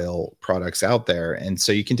krill oil products out there. And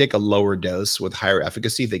so you can take a lower dose with higher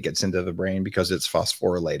efficacy that gets into the brain because it's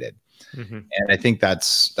phosphorylated. And I think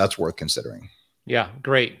that's worth considering. Yeah,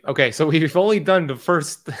 great. Okay, so we've only done the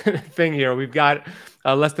first thing here. We've got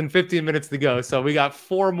less than 15 minutes to go. So we got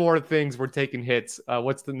 4 more things we're taking hits.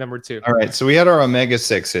 What's the number 2? All right, so we had our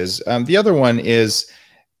omega-6s. The other one is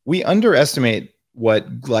we underestimate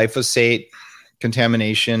what glyphosate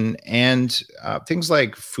contamination and things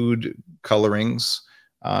like food colorings,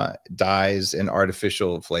 dyes, and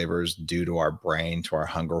artificial flavors do to our brain, to our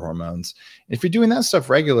hunger hormones. If you're doing that stuff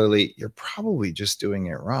regularly, you're probably just doing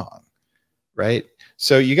it wrong, right?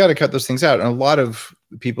 So you got to cut those things out. And a lot of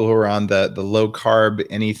people who are on the low carb,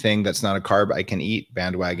 anything that's not a carb I can eat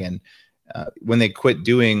bandwagon, when they quit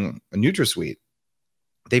doing a NutraSweet,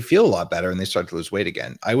 they feel a lot better and they start to lose weight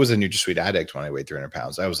again. I was a NutraSweet addict when I weighed 300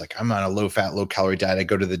 pounds. I was like, I'm on a low fat, low calorie diet. I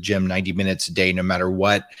go to the gym 90 minutes a day, no matter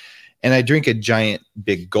what. And I drink a giant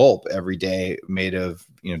big gulp every day made of,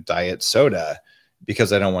 diet soda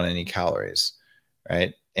because I don't want any calories.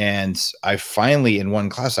 Right. And I finally, in one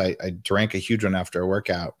class, I drank a huge one after a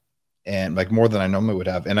workout, and like more than I normally would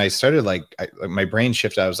have. And I started my brain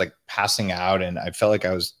shifted. I was like passing out and I felt like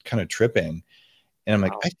I was kind of tripping. And I'm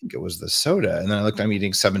like, I think it was the soda. And then I looked, I'm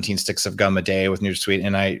eating 17 sticks of gum a day with NutraSweet,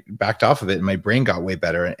 and I backed off of it and my brain got way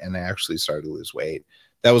better and I actually started to lose weight.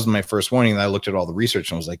 That was my first warning. And I looked at all the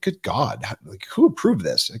research and I was like, good God, who approved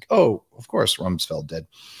this? Like, oh, of course, Rumsfeld did.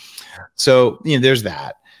 So, there's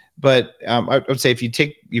that. But I would say if you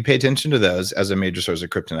pay attention to those as a major source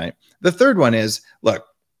of kryptonite. The third one is, look,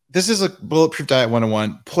 this is a Bulletproof Diet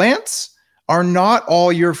 101. Plants are not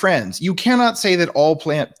all your friends. You cannot say that all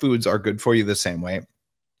plant foods are good for you the same way,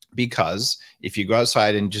 because if you go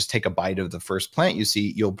outside and just take a bite of the first plant you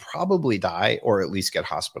see, you'll probably die or at least get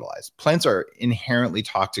hospitalized. Plants are inherently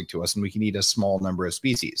toxic to us, and we can eat a small number of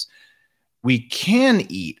species. We can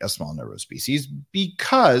eat a small number of species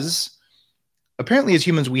because apparently as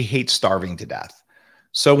humans, we hate starving to death.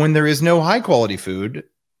 So when there is no high quality food,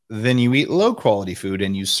 then you eat low quality food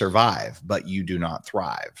and you survive, but you do not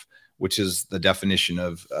thrive, which is the definition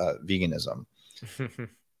of veganism.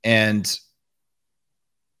 And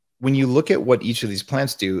when you look at what each of these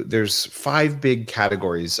plants do, there's 5 big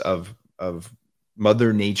categories of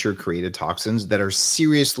Mother Nature created toxins that are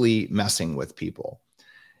seriously messing with people.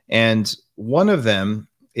 And one of them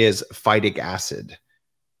is phytic acid,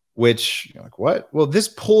 which you're like, what? Well, this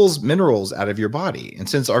pulls minerals out of your body. And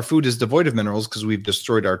since our food is devoid of minerals because we've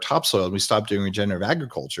destroyed our topsoil and we stopped doing regenerative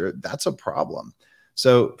agriculture, that's a problem.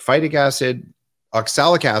 So phytic acid,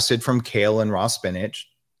 oxalic acid from kale and raw spinach,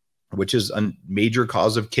 which is a major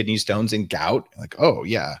cause of kidney stones and gout. Like, oh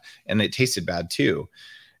yeah. And it tasted bad too.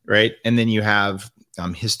 Right. And then you have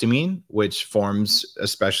histamine, which forms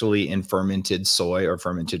especially in fermented soy or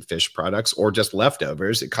fermented fish products or just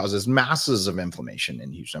leftovers. It causes masses of inflammation in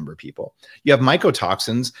a huge number of people. You have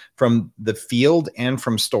mycotoxins from the field and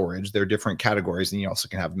from storage. There are different categories, and you also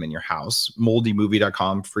can have them in your house.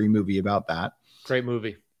 Moldymovie.com, free movie about that. Great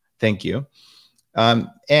movie. Thank you. And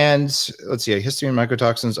let's see, histamine,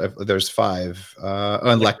 mycotoxins, there's 5.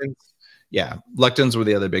 And lectins. Yeah, lectins were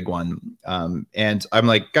the other big one. And I'm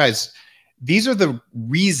like, guys, these are the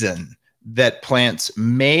reason that plants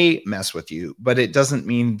may mess with you, but it doesn't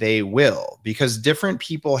mean they will, because different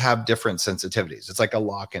people have different sensitivities. It's like a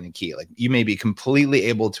lock and a key. Like, you may be completely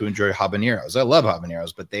able to enjoy habaneros. I love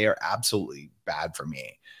habaneros, but they are absolutely bad for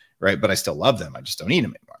me, right? But I still love them. I just don't eat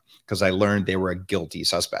them anymore because I learned they were a guilty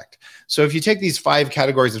suspect. So if you take these 5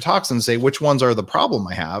 categories of toxins, say which ones are the problem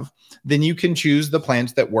I have, then you can choose the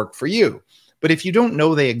plants that work for you. But if you don't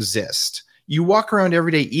know they exist, you walk around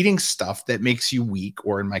every day eating stuff that makes you weak,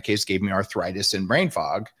 or in my case, gave me arthritis and brain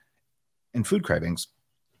fog and food cravings.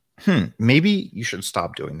 Maybe you should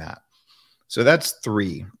stop doing that. So that's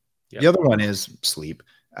 3. Yep. The other one is sleep.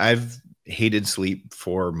 I've hated sleep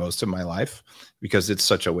for most of my life because it's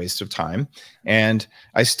such a waste of time. And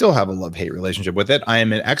I still have a love-hate relationship with it. I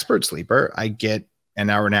am an expert sleeper. I get an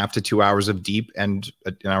hour and a half to 2 hours of deep and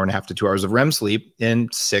an hour and a half to 2 hours of REM sleep in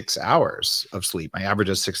 6 hours of sleep. My average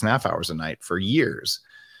is 6.5 hours a night for years,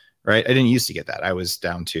 right? I didn't used to get that. I was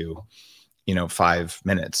down to, 5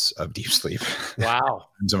 minutes of deep sleep. Wow.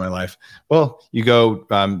 In my life. Well, you go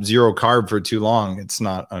 0 carb for too long. It's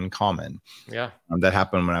not uncommon. Yeah. That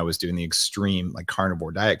happened when I was doing the extreme, like,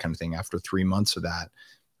 carnivore diet kind of thing. After 3 months of that,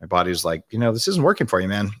 my body's like, this isn't working for you,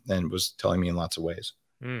 man. And was telling me in lots of ways.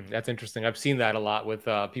 That's interesting. I've seen that a lot with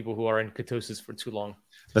people who are in ketosis for too long.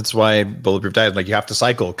 That's why bulletproof diet, like you have to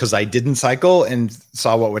cycle, because I didn't cycle and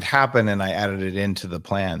saw what would happen, and I added it into the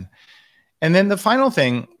plan. And then the final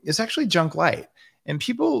thing is actually junk light. And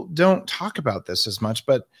people don't talk about this as much,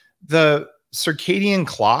 but the circadian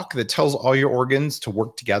clock that tells all your organs to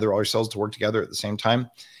work together, all your cells to work together at the same time,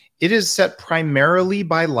 it is set primarily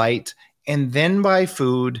by light, and then by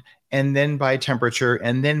food, and then by temperature,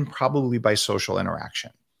 and then probably by social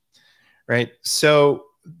interaction, right? So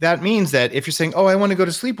that means that if you're saying, oh, I want to go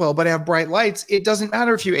to sleep well, but I have bright lights, it doesn't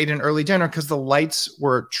matter if you ate an early dinner because the lights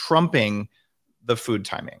were trumping the food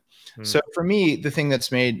timing. So for me, the thing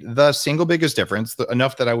that's made the single biggest difference,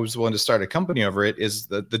 enough that I was willing to start a company over it, is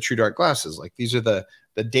the True Dark glasses. Like these are the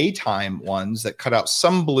daytime ones that cut out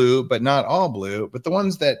some blue, but not all blue. But the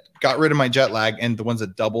ones that got rid of my jet lag and the ones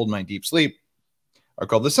that doubled my deep sleep are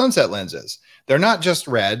called the sunset lenses. They're not just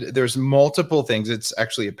red. There's multiple things. It's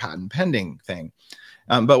actually a patent pending thing.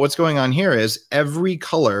 But what's going on here is every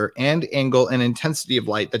color and angle and intensity of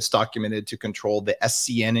light that's documented to control the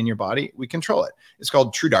SCN in your body, we control it. It's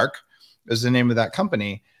called True Dark, is the name of that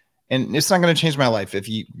company. And it's not going to change my life if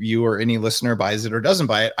you or any listener buys it or doesn't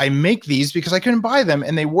buy it. I make these because I couldn't buy them,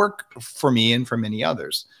 and they work for me and for many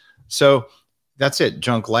others. So that's it.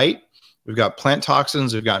 Junk light. We've got plant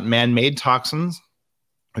toxins. We've got man-made toxins.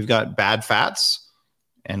 We've got bad fats.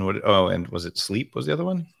 And and was it sleep was the other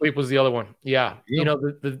one? Sleep was the other one. Yeah.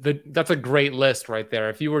 That's a great list right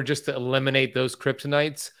there. If you were just to eliminate those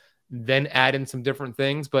kryptonites, then add in some different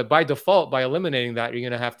things. But by default, by eliminating that, you're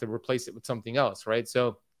going to have to replace it with something else, right?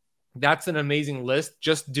 So that's an amazing list.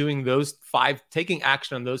 Just doing those 5, taking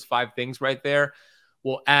action on those 5 things right there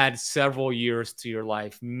will add several years to your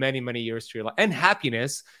life, many, many years to your life, and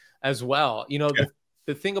happiness as well.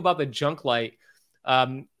 The thing about the junk light,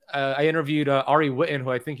 I interviewed Ari Whitten,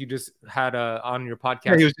 who I think you just had on your podcast.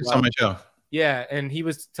 Yeah, he was just on my show. Yeah, and he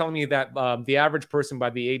was telling me that the average person by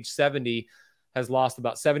the age 70 has lost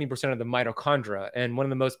about 70% of the mitochondria. And one of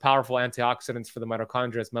the most powerful antioxidants for the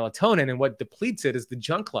mitochondria is melatonin, and what depletes it is the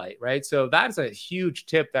junk light, right? So that's a huge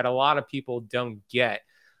tip that a lot of people don't get.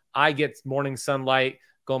 I get morning sunlight,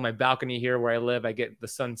 go on my balcony here where I live, I get the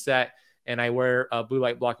sunset, and I wear blue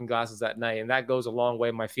light blocking glasses at night, and that goes a long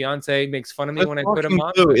way. My fiance makes fun of me when I put them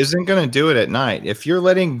on. Blue isn't going to do it at night. If you're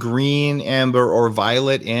letting green, amber, or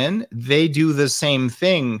violet in, they do the same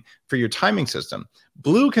thing for your timing system.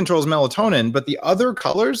 Blue controls melatonin, but the other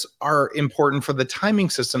colors are important for the timing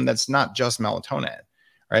system. That's not just melatonin,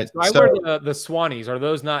 right? So I wear the Swannies. Are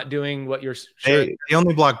those not doing what you're? They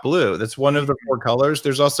only block blue. That's one of the 4 colors.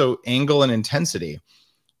 There's also angle and intensity.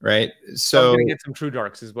 Right. So I'm gonna get some True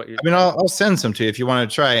Darks is what you're. I mean, I'll send some to you if you want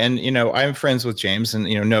to try. And, I'm friends with James, and,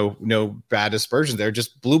 no bad aspersions there.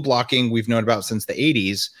 Just blue blocking we've known about since the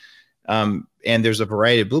 80s. And there's a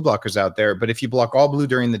variety of blue blockers out there. But if you block all blue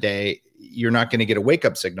during the day, you're not going to get a wake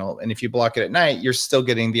up signal. And if you block it at night, you're still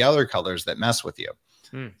getting the other colors that mess with you.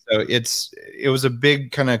 So it was a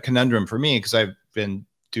big kind of conundrum for me, because I've been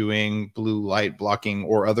doing blue light blocking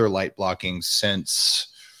or other light blocking since,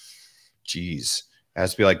 it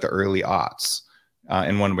has to be like the early aughts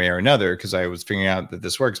in one way or another, because I was figuring out that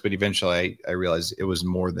this works. But eventually I realized it was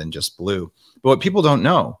more than just blue. But what people don't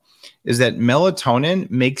know is that melatonin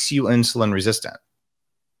makes you insulin resistant.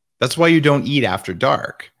 That's why you don't eat after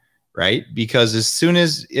dark, right? Because as soon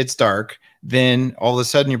as it's dark, then all of a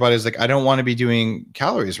sudden your body's like, I don't want to be doing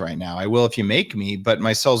calories right now. I will if you make me, but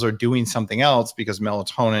my cells are doing something else because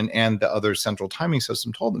melatonin and the other central timing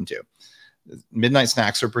system told them to. Midnight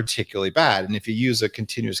snacks are particularly bad. And if you use a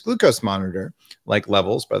continuous glucose monitor like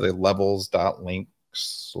Levels, by the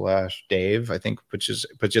levels.link/Dave, I think puts you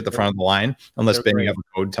at the front of the line. Unless Ben, you have a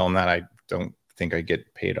code, tell them that. I don't think I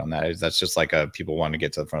get paid on that. That's just like people want to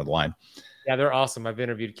get to the front of the line. Yeah, they're awesome. I've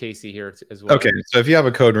interviewed Casey here as well. Okay, so if you have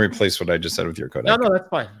a code and replace what I just said with your code. No, that's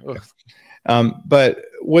fine. But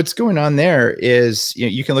what's going on there is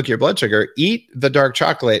you can look at your blood sugar, eat the dark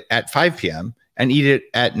chocolate at 5 p.m., and eat it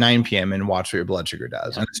at 9 p.m. and watch what your blood sugar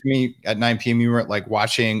does. And to me, at 9 p.m., you weren't like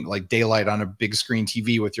watching like daylight on a big screen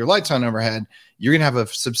TV with your lights on overhead. You're going to have a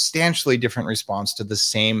substantially different response to the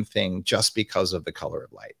same thing just because of the color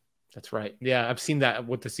of light. That's right. Yeah, I've seen that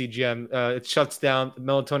with the CGM. It shuts down,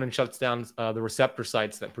 melatonin shuts down the receptor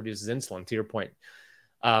sites that produces insulin, to your point.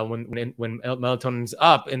 When melatonin's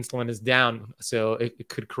up, insulin is down. So it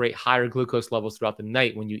could create higher glucose levels throughout the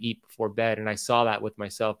night when you eat before bed. And I saw that with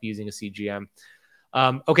myself using a CGM.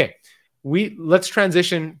 Okay, let's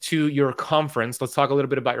transition to your conference. Let's talk a little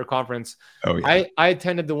bit about your conference. Oh, yeah. I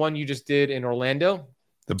attended the one you just did in Orlando.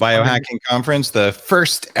 The biohacking conference, the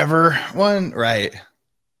first ever one, right?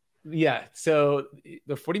 Yeah. So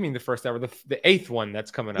what do you mean the first ever? The eighth one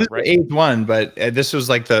that's coming This up, is right? the eighth one, but this was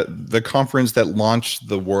like the conference that launched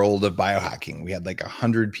the world of biohacking. We had like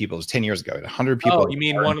 100 people. It was 10 years ago. 100 Oh, people. you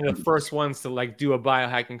mean one of the first ones to like do a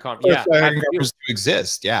biohacking conference? First Yeah, biohacking absolutely. conference to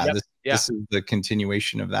exist. Yeah, Yep. Yeah. this is the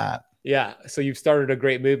continuation of that. Yeah. So you've started a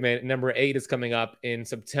great movement. Number 8 is coming up in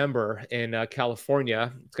September in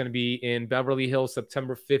California. It's going to be in Beverly Hills,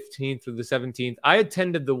 September 15th through the 17th. I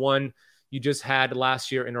attended the one you just had last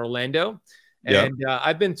year in Orlando. Yeah. And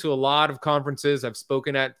I've been to a lot of conferences. I've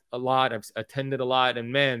spoken at a lot. I've attended a lot.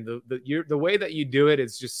 And man, the way that you do it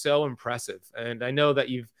is just so impressive. And I know that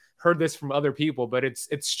you've heard this from other people, but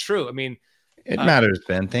it's true. I mean, It matters,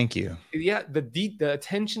 Ben. Thank you. yeah, the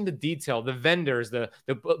attention to detail, the vendors, the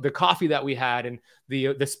coffee that we had, and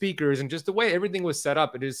the speakers, and just the way everything was set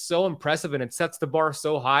up, it is so impressive, and it sets the bar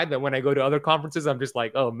so high that when I go to other conferences, I'm just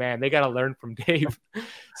like, oh man, they got to learn from Dave.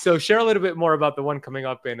 So share a little bit more about the one coming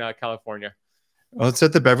up in California. Well, it's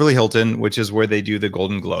at the Beverly Hilton, which is where they do the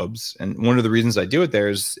Golden Globes. And one of the reasons I do it there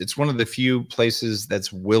is it's one of the few places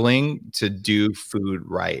that's willing to do food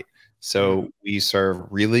right. So we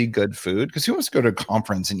serve really good food, because who wants to go to a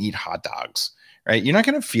conference and eat hot dogs, right? You're not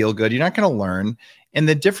going to feel good. You're not going to learn. And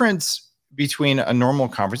the difference between a normal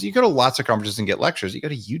conference, you go to lots of conferences and get lectures. You go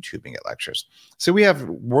to YouTube and get lectures. So we have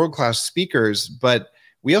world-class speakers, but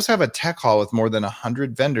we also have a tech hall with more than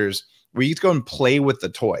 100 vendors where you go and play with the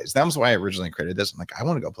toys. That was why I originally created this. I'm like, I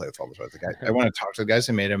want to go play with all the toys. Like, I want to talk to the guys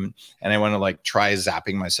who made them, and I want to like try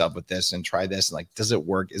zapping myself with this and try this. And like, does it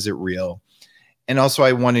work? Is it real? And also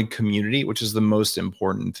I wanted community, which is the most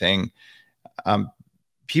important thing.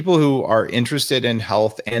 People who are interested in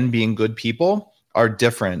health and being good people are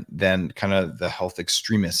different than kind of the health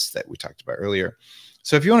extremists that we talked about earlier.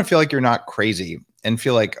 So if you want to feel like you're not crazy and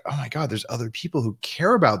feel like, oh my God, there's other people who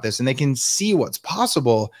care about this and they can see what's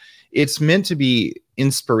possible, it's meant to be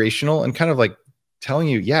inspirational and kind of like telling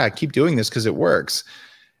you, yeah, keep doing this because it works.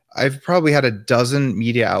 I've probably had a dozen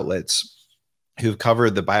media outlets who've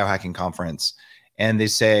covered the biohacking conference, and they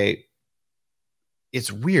say,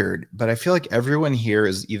 it's weird, but I feel like everyone here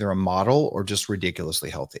is either a model or just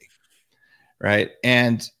ridiculously healthy, right?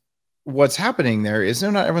 And what's happening there is,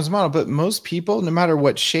 no, not everyone's a model, but most people, no matter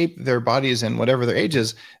what shape their body is in, whatever their age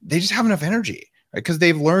is, they just have enough energy, right? Because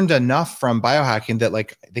they've learned enough from biohacking that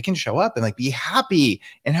like they can show up and like be happy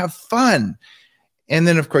and have fun. And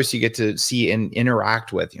then, of course, you get to see and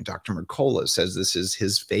interact with, Dr. Mercola says this is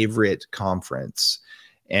his favorite conference.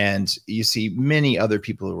 And you see many other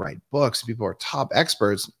people who write books, people who are top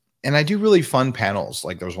experts. And I do really fun panels.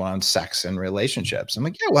 Like there was one on sex and relationships. I'm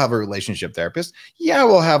like, yeah, we'll have a relationship therapist. Yeah,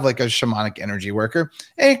 we'll have like a shamanic energy worker.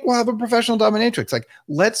 Hey, we'll have a professional dominatrix. Like,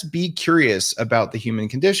 let's be curious about the human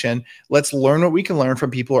condition. Let's learn what we can learn from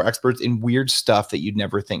people who are experts in weird stuff that you'd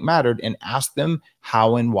never think mattered, and ask them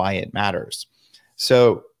how and why it matters.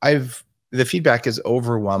 So the feedback is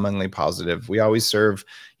overwhelmingly positive. We always serve,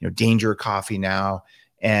 Danger coffee now.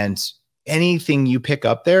 And anything you pick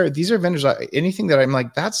up there, these are vendors, anything that I'm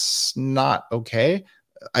like, that's not okay,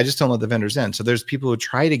 I just don't let the vendors in. So there's people who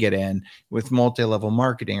try to get in with multi-level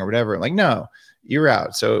marketing or whatever. Like, no, you're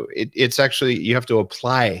out. So it's actually, you have to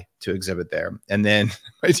apply to exhibit there. And then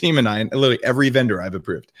my team and I, literally every vendor I've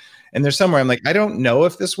approved. And there's somewhere I'm like, I don't know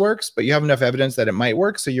if this works, but you have enough evidence that it might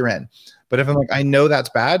work, so you're in. But if I'm like, I know that's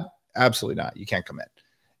bad, absolutely not. You can't come in.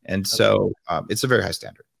 And so it's a very high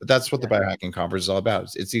standard. But that's what the biohacking conference is all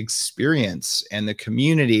about. It's the experience and the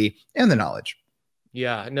community and the knowledge.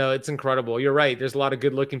 Yeah, no, it's incredible. You're right. There's a lot of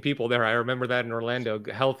good looking people there. I remember that in Orlando,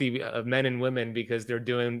 healthy men and women, because they're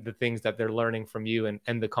doing the things that they're learning from you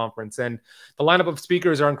and the conference. And the lineup of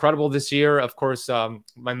speakers are incredible this year. Of course,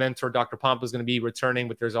 my mentor, Dr. Pompa, is going to be returning,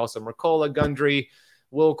 but there's also Mercola, Gundry,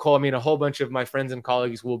 Will Cole. I mean, a whole bunch of my friends and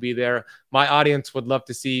colleagues will be there. My audience would love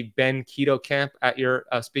to see Ben Keto Camp at your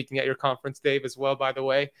speaking at your conference, Dave, as well, by the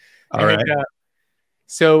way. All right.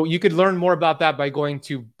 So you could learn more about that by going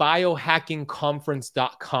to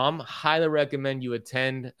biohackingconference.com. Highly recommend you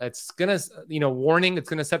attend. It's going to, warning, it's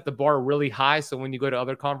going to set the bar really high. So when you go to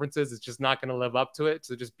other conferences, it's just not going to live up to it.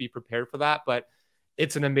 So just be prepared for that. But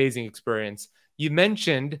it's an amazing experience. You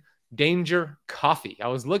mentioned Danger Coffee. I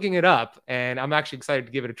was looking it up, and I'm actually excited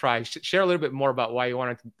to give it a try. Share a little bit more about why you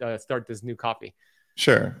wanted to start this new coffee.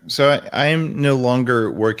 Sure. So I am no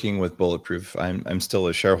longer working with Bulletproof. I'm still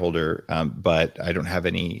a shareholder, but I don't have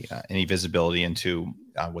any visibility into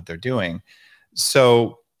what they're doing.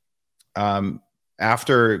 So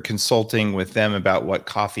after consulting with them about what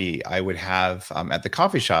coffee I would have at the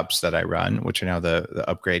coffee shops that I run, which are now the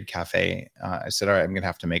Upgrade Cafe, I said, all right, I'm going to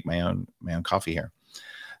have to make my own coffee here.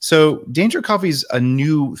 So Danger Coffee is a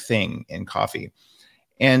new thing in coffee.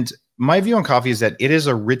 And my view on coffee is that it is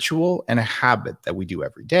a ritual and a habit that we do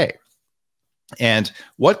every day. And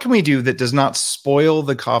what can we do that does not spoil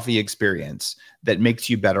the coffee experience that makes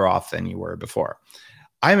you better off than you were before?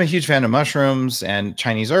 I'm a huge fan of mushrooms and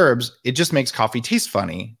Chinese herbs. It just makes coffee taste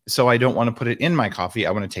funny. So I don't want to put it in my coffee.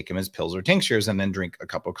 I want to take them as pills or tinctures and then drink a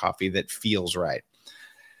cup of coffee that feels right.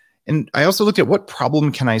 And I also looked at what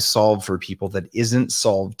problem can I solve for people that isn't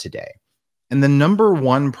solved today? And the number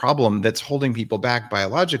one problem that's holding people back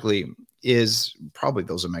biologically is probably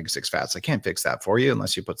those omega-6 fats. I can't fix that for you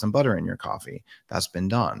unless you put some butter in your coffee. That's been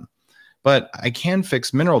done. But I can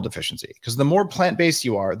fix mineral deficiency, because the more plant-based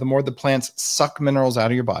you are, the more the plants suck minerals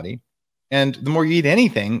out of your body. And the more you eat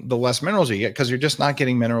anything, the less minerals you get, because you're just not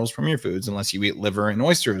getting minerals from your foods unless you eat liver and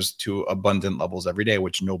oysters to abundant levels every day,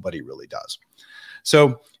 which nobody really does.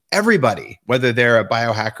 So everybody, whether they're a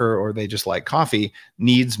biohacker or they just like coffee,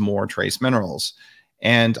 needs more trace minerals.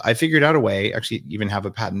 And I figured out a way, actually even have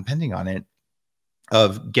a patent pending on it,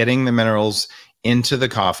 of getting the minerals into the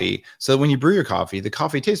coffee so that when you brew your coffee, the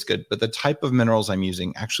coffee tastes good, but the type of minerals I'm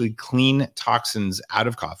using actually clean toxins out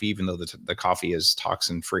of coffee, even though the coffee is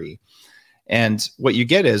toxin free. And what you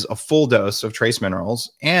get is a full dose of trace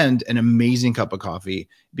minerals and an amazing cup of coffee.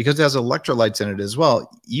 Because it has electrolytes in it as well,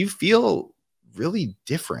 you feel really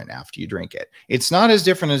different after you drink it. It's not as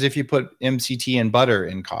different as if you put MCT and butter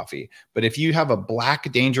in coffee, but if you have a black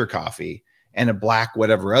Danger coffee and a black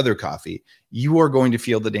whatever other coffee, you are going to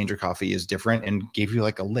feel the Danger coffee is different and give you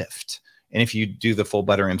like a lift. And if you do the full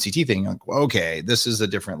butter MCT thing, like, well, okay, this is a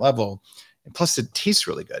different level. And plus it tastes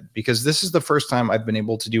really good, because this is the first time I've been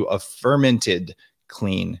able to do a fermented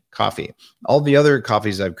clean coffee. All the other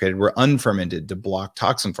coffees I've created were unfermented to block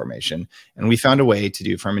toxin formation. And we found a way to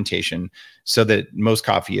do fermentation so that most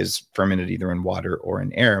coffee is fermented either in water or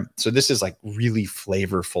in air. So this is like really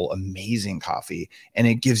flavorful, amazing coffee. And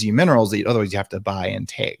it gives you minerals that otherwise you have to buy and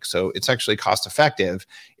take. So it's actually cost effective.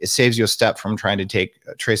 It saves you a step from trying to take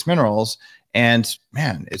trace minerals. And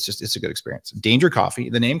man, it's a good experience. Danger coffee.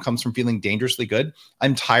 The name comes from feeling dangerously good.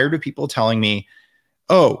 I'm tired of people telling me,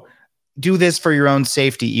 oh, do this for your own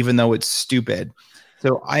safety, even though it's stupid.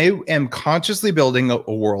 So I am consciously building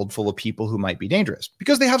a world full of people who might be dangerous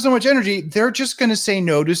because they have so much energy. They're just going to say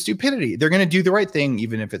no to stupidity. They're going to do the right thing,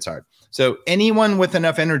 even if it's hard. So anyone with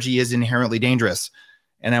enough energy is inherently dangerous.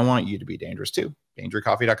 And I want you to be dangerous too.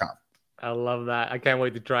 Dangercoffee.com. I love that. I can't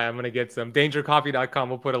wait to try. I'm going to get some. Dangercoffee.com.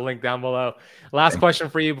 We'll put a link down below. Last question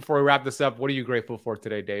for you before we wrap this up. What are you grateful for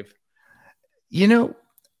today, Dave? You know,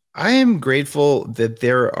 I am grateful that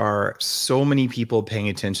there are so many people paying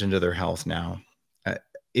attention to their health now.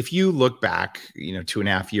 If you look back,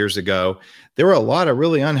 2.5 years ago, there were a lot of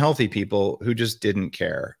really unhealthy people who just didn't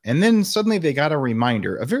care. And then suddenly they got a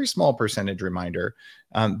reminder, a very small percentage reminder,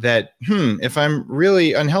 that, if I'm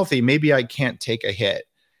really unhealthy, maybe I can't take a hit.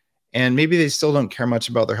 And maybe they still don't care much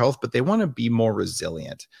about their health, but they want to be more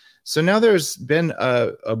resilient. So now there's been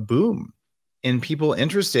a boom in people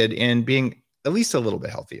interested in being at least a little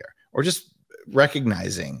bit healthier, or just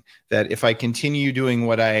recognizing that if I continue doing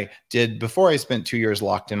what I did before I spent 2 years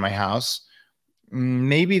locked in my house,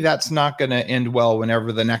 maybe that's not going to end well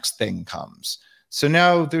whenever the next thing comes. So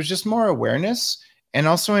now there's just more awareness. And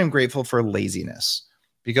also I'm grateful for laziness,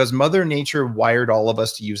 because Mother Nature wired all of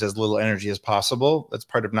us to use as little energy as possible. That's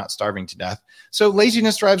part of not starving to death. So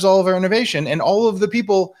laziness drives all of our innovation, and all of the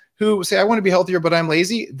people who say, I want to be healthier, but I'm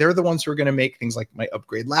lazy, they're the ones who are going to make things like my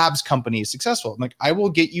Upgrade Labs company successful. I'm like, I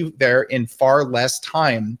will get you there in far less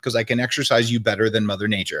time because I can exercise you better than Mother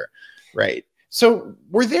Nature, right? So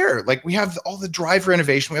we're there. Like, we have all the drive for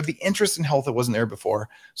innovation. We have the interest in health that wasn't there before.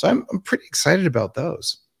 So I'm pretty excited about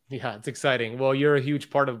those. Yeah, it's exciting. Well, you're a huge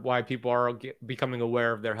part of why people are becoming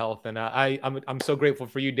aware of their health. And I'm so grateful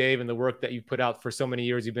for you, Dave, and the work that you've put out for so many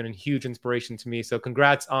years. You've been a huge inspiration to me. So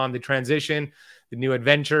congrats on the transition, the new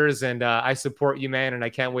adventures. And I support you, man. And I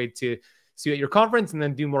can't wait to see you at your conference and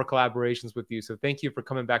then do more collaborations with you. So thank you for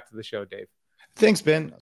coming back to the show, Dave. Thanks, Ben.